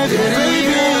can have it.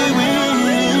 Baby,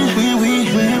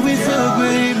 when we fuck,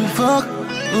 baby, fuck.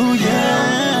 Ooh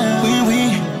yeah, when we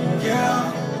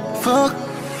fuck.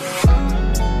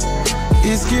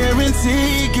 It's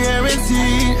guaranteed.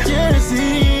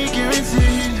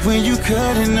 When you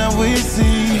cut it, now we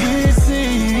see.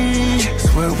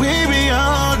 Swear we be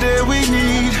all that we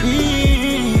need.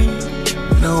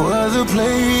 No other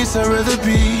place I'd rather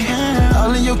be.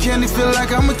 All in your candy feel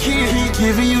like I'm a kid.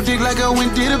 Giving you dick like I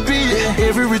went did a beat.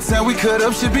 Every time we cut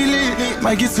up should be lit.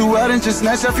 Might get too out and just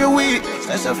snatch off your wig.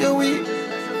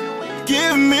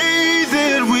 Give me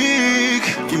that wig.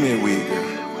 Give me a wig, girl.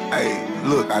 Hey,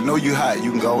 look, I know you hot.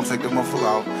 You can go and take the motherfucker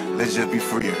off. Let's just be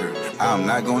free of her. I'm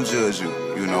not gonna judge you,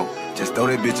 you know. Just throw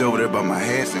that bitch over there by my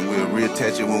hands and we'll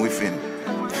reattach it when we finish.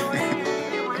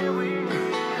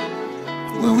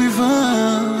 When we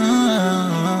fuck.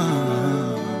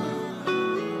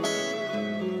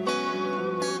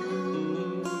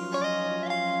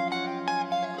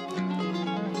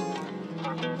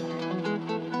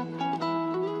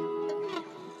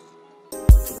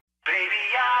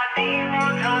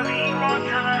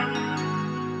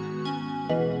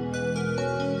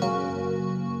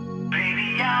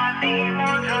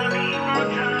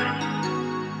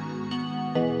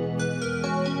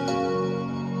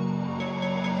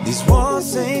 These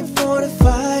walls ain't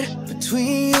fortified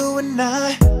between you and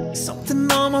I. Something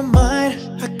on my mind,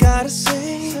 I gotta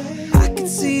say. I can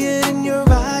see it in your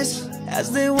eyes as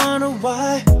they wonder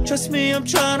why. Trust me, I'm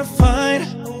trying to find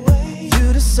a way.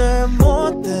 You deserve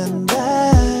more than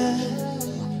that.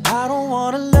 I don't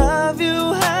wanna love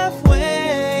you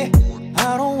halfway.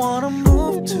 I don't wanna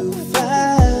move too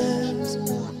fast.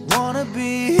 Wanna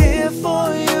be here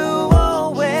for you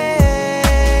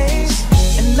always.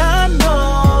 And I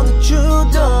know that you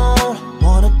don't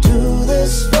wanna do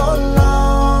this for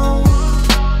long.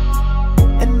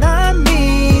 And I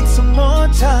need some more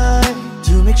time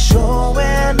to make sure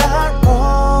we're not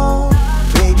wrong.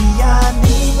 Baby, I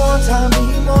need more time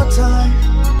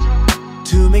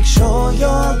to make sure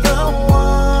you're the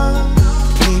one.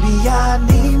 Baby, I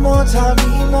need more time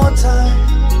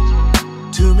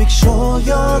to make sure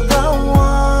you're the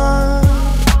one.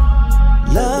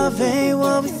 Love ain't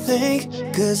what we think,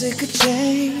 'cause it could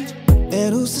change.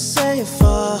 And who's to say if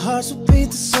our hearts would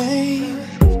beat the same?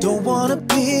 Don't wanna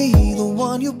be the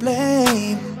one you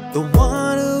blame, the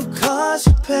one who caused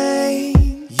you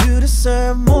pain. You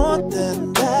deserve more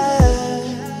than that.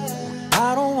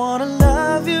 I don't wanna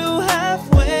love you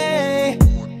halfway,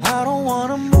 I don't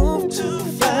wanna move too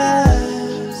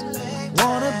fast.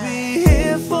 Wanna be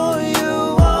here for you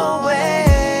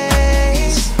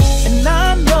always. And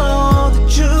I know that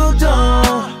you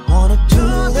don't wanna do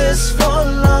this for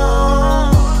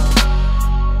long,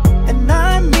 and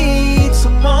I need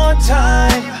some more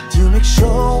time to make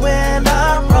sure we're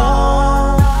not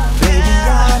wrong. Baby,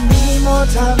 I need more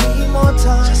time,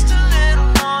 just a little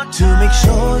more time, to make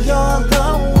sure you're the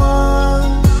one.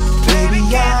 Baby,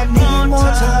 I need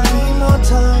more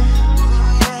time,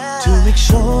 to make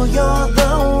sure you're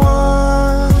the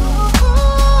one.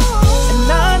 And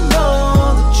I know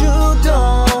that you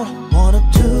don't wanna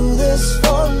do this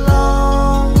for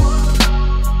long,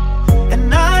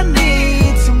 and I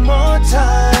need some more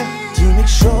time to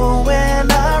make sure we're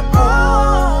not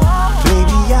wrong.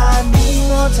 Baby, I need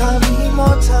more time,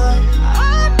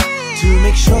 to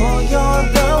make sure you're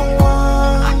the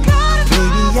one.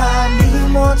 Baby, I need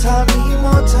more time,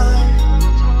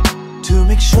 to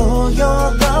make sure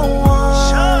you're the one.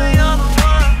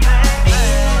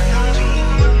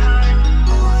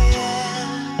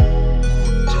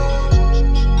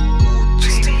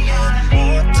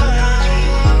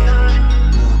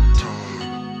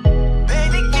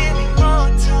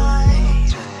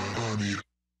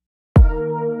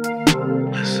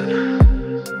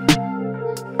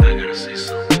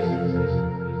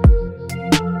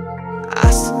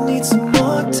 Need some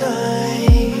more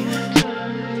time.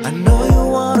 I know you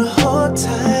wanna hold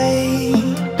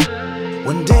tight.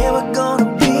 One day we're gonna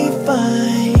be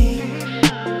fine,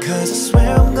 'cause I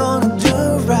swear I'm gonna do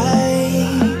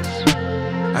right.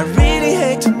 I really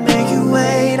hate to make you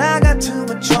wait, I got too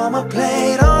much on my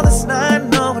plate. All this night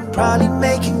knowing, probably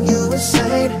making you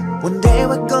insane. One day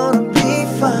we're gonna be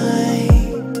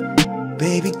fine.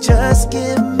 Baby, just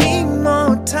give me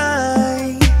more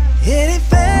time. It ain't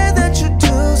fair that you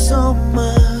do so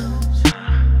much.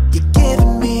 You're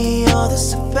giving me all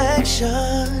this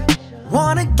affection.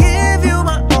 Wanna give you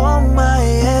my all, my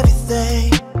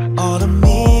everything. All of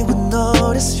me with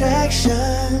no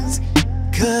distractions.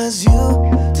 'Cause you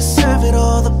deserve it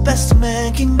all, the best a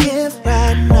man can give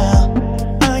right now.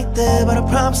 I ain't there, but I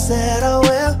promise that I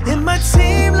will. It might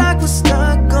seem like we're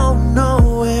stuck going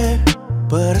nowhere,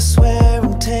 but I swear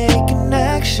I'm taking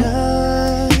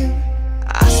action.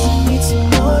 I still need some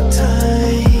more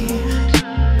time.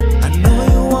 I know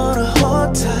you wanna hold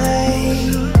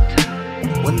tight.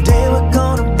 One day we're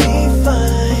gonna be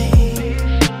fine,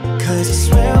 'cause I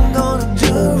swear I'm gonna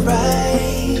do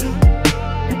right.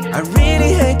 I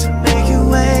really hate to make you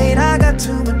wait, I got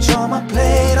too much on my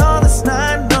plate. All this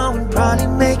night knowing, probably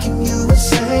making you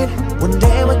insane. One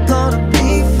day we're gonna be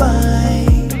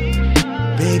fine.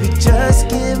 Baby, just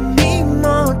give me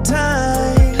more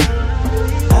time.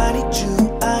 I need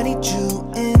you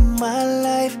in my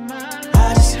life. I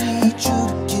just need you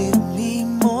to give me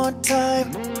more time.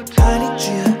 I need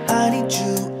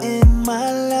you in my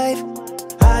life.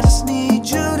 I just need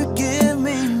you to give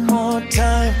me more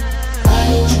time. I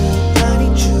need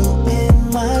you in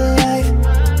my life.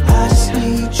 I just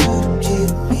need you to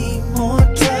give me more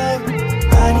time.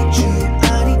 I need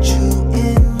you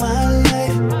in my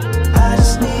life. I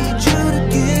just need you to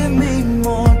give me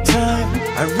more time.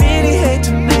 I really hate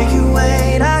to make you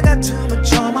wait, I got too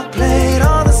much on my plate.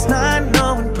 All this night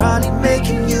knowing, probably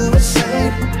making you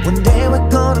insane. One day we're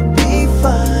gonna be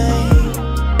fine.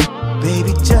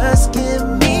 Baby, just give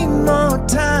me more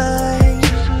time.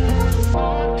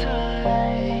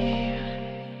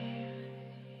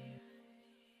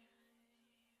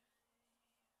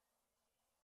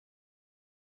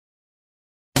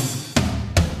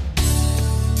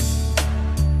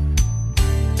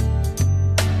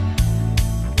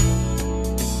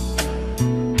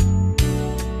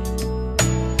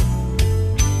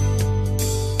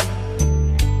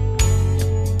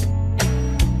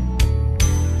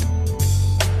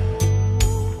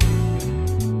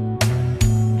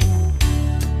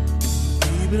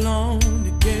 belong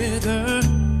together,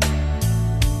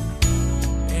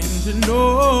 and to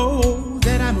know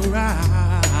that I'm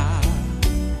right.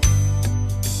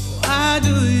 Why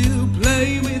do you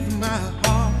play with my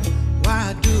heart?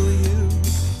 Why do you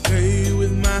play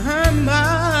with my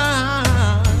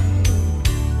mind?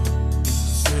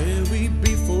 Said we'd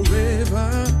be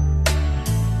forever,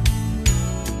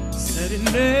 said it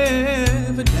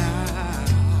never died.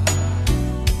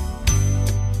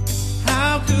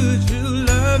 How could you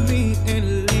love me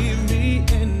and leave me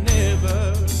and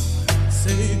never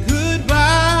say goodbye?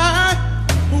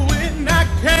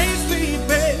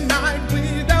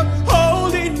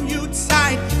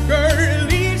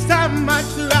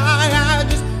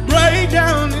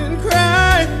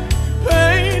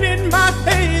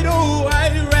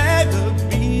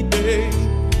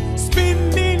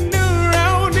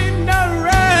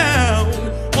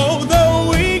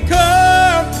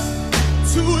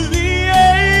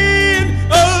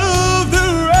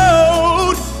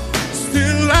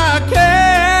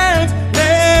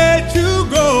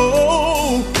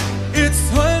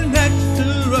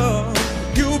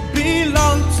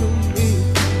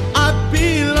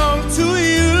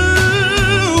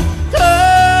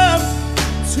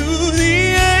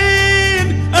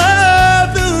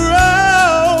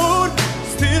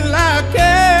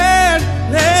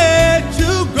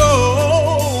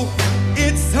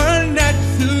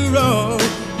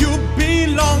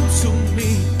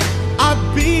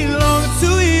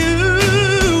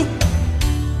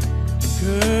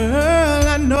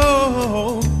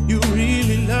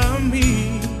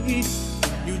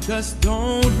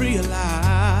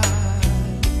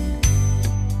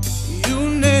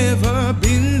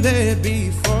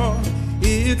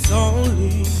 it's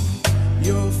only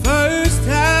your first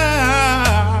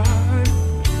time,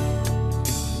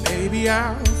 maybe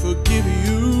I'll forgive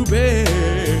you,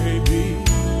 baby.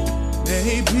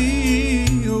 Maybe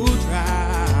you'll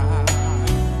try.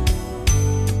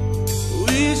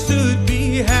 We should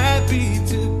be happy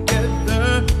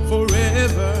together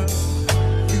forever,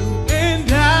 you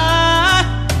and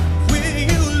I. Will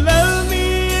you love me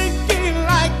again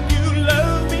like you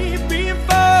loved me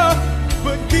before?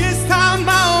 But this time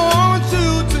I want you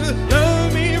to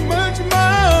love me much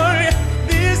more.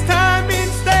 This time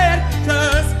instead,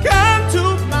 just come to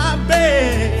my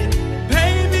bed.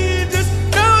 Baby, just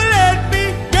don't let me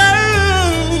go.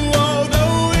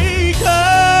 Although we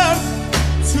come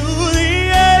to the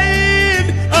end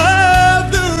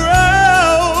of the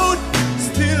road,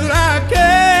 still I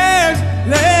can't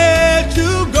let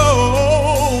you go.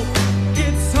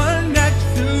 It's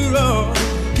unnatural.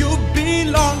 You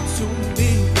belong to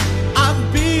me, I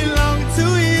belong to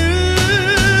you.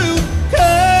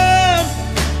 Come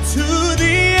to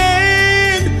the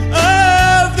end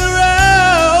of the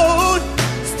road,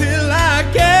 still I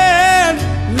can't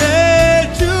let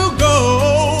you go.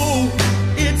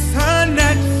 It's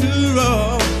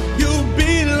unnatural. You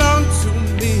belong to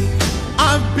me, I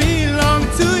belong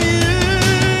to you.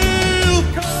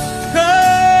 Come,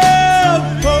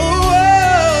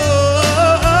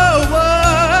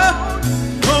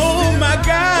 oh my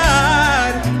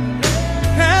God,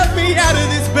 help me out of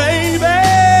this, baby.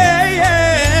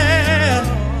 Yeah.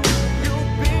 You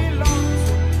belong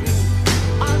to me,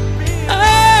 I belong.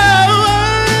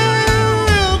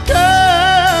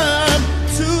 Come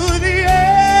to the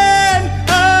end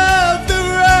of the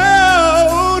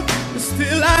road, but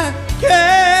still I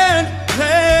can't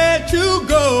let you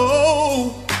go.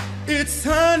 It's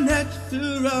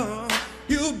unnatural.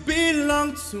 You belong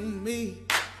to me,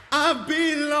 I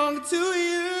belong to you.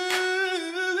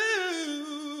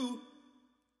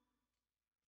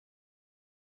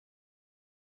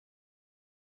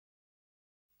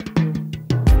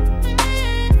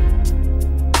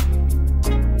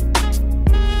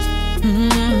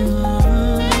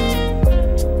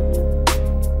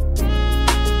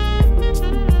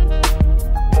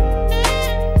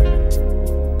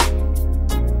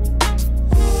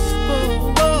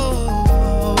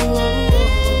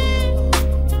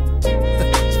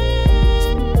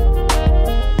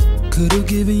 Could've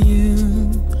given you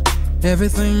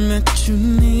everything that you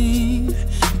need,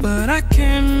 but I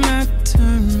cannot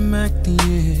turn back the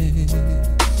years.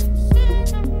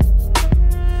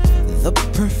 The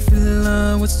perfect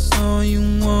love was all you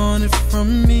wanted from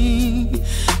me,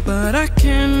 but I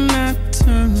cannot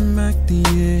turn back the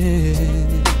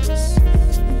years.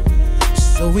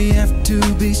 So we have to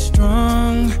be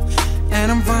strong,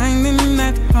 and I'm finding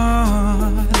that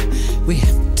hard. We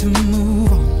have to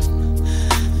move on.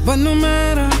 But no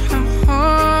matter how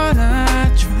hard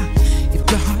I try, if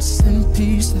your heart's in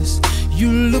pieces, you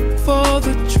look for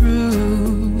the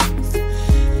truth.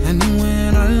 And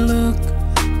when I look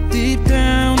deep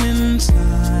down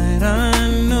inside, I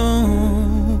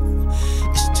know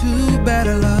it's too bad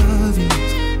I love you.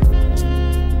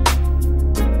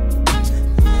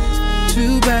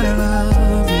 Too bad I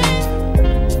love you.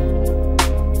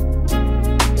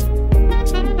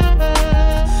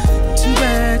 Too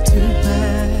bad, too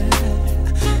bad.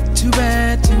 Too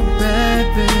bad,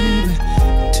 baby.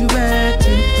 Too bad,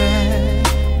 too bad.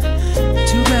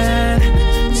 Too bad.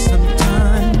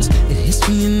 Sometimes it hits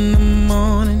me in the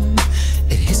morning,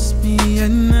 it hits me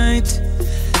at night,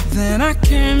 that I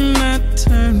cannot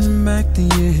turn back the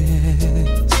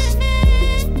years.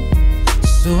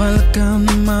 So I look out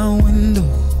my window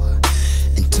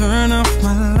and turn off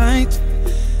my light,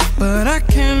 but I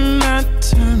cannot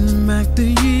turn back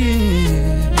the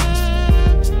years.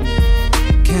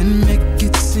 Can make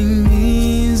it seem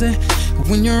easy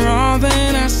when you're all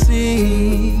that I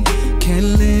see.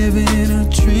 Can't live in a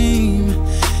dream,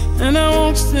 and I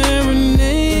won't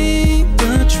serenade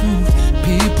the truth.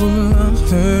 People are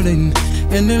hurting,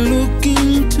 and they're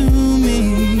looking to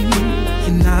me,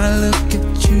 and I look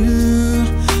at you.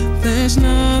 There's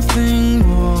nothing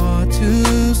more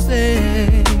to say.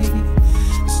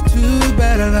 It's too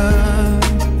bad I love,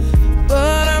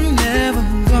 but I'm never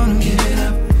gonna give it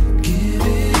up. Give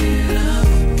it up.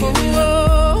 Give it up.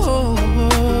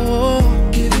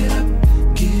 Give it up.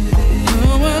 Give it up.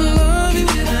 Oh, I love you,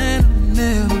 and I'm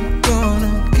never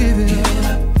gonna give it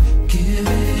up. Give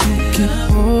it up. Keep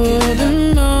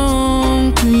holding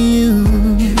on to you.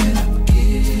 Give it up.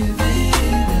 Give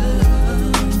it up.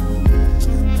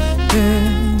 Yeah,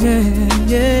 yeah,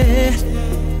 yeah.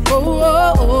 Oh,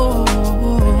 oh,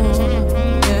 oh,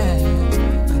 yeah.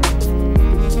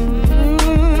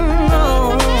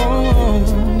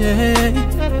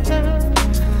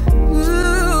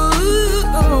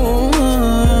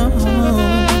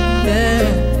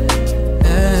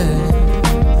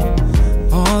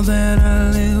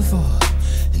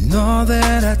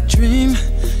 dream,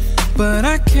 but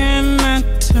I cannot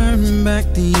turn back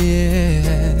the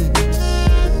years.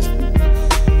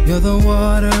 You're the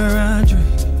water I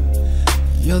drink,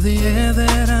 you're the air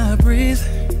that I breathe,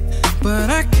 but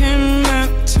I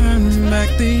cannot turn back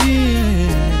the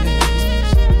years.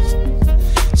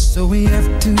 So we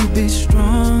have to be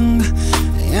strong,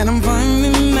 and I'm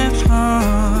finding that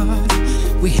hard.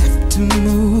 We have to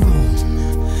move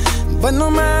on, but no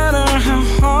matter how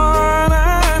hard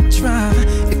I try,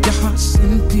 if your heart's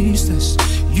in pieces,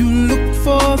 you look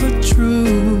for the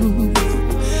truth.